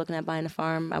husband and I are looking at buying a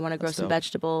farm. I want to grow some dope.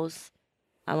 vegetables.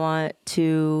 I want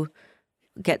to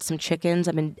get some chickens.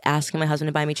 I've been asking my husband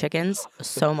to buy me chickens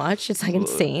so much. It's like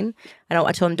insane. I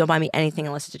told him don't buy me anything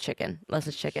unless it's a chicken. Unless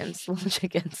it's chickens.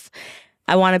 Chickens.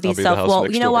 I want to be I'll be the house well,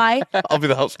 next you know door. why? I'll be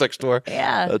the house next door.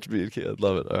 Yeah. That's me and Kid.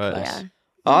 Love it. All right. Yeah.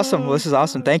 Awesome. Well, this is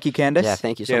awesome. Thank you, Candace. Yeah,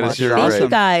 thank you so Candace, much. you're Thank great. you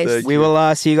guys. Thank We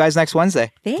will see you guys next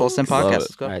Wednesday. Full Sim Thanks. Love Podcast. it.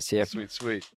 Let's go. All right, see ya. Sweet.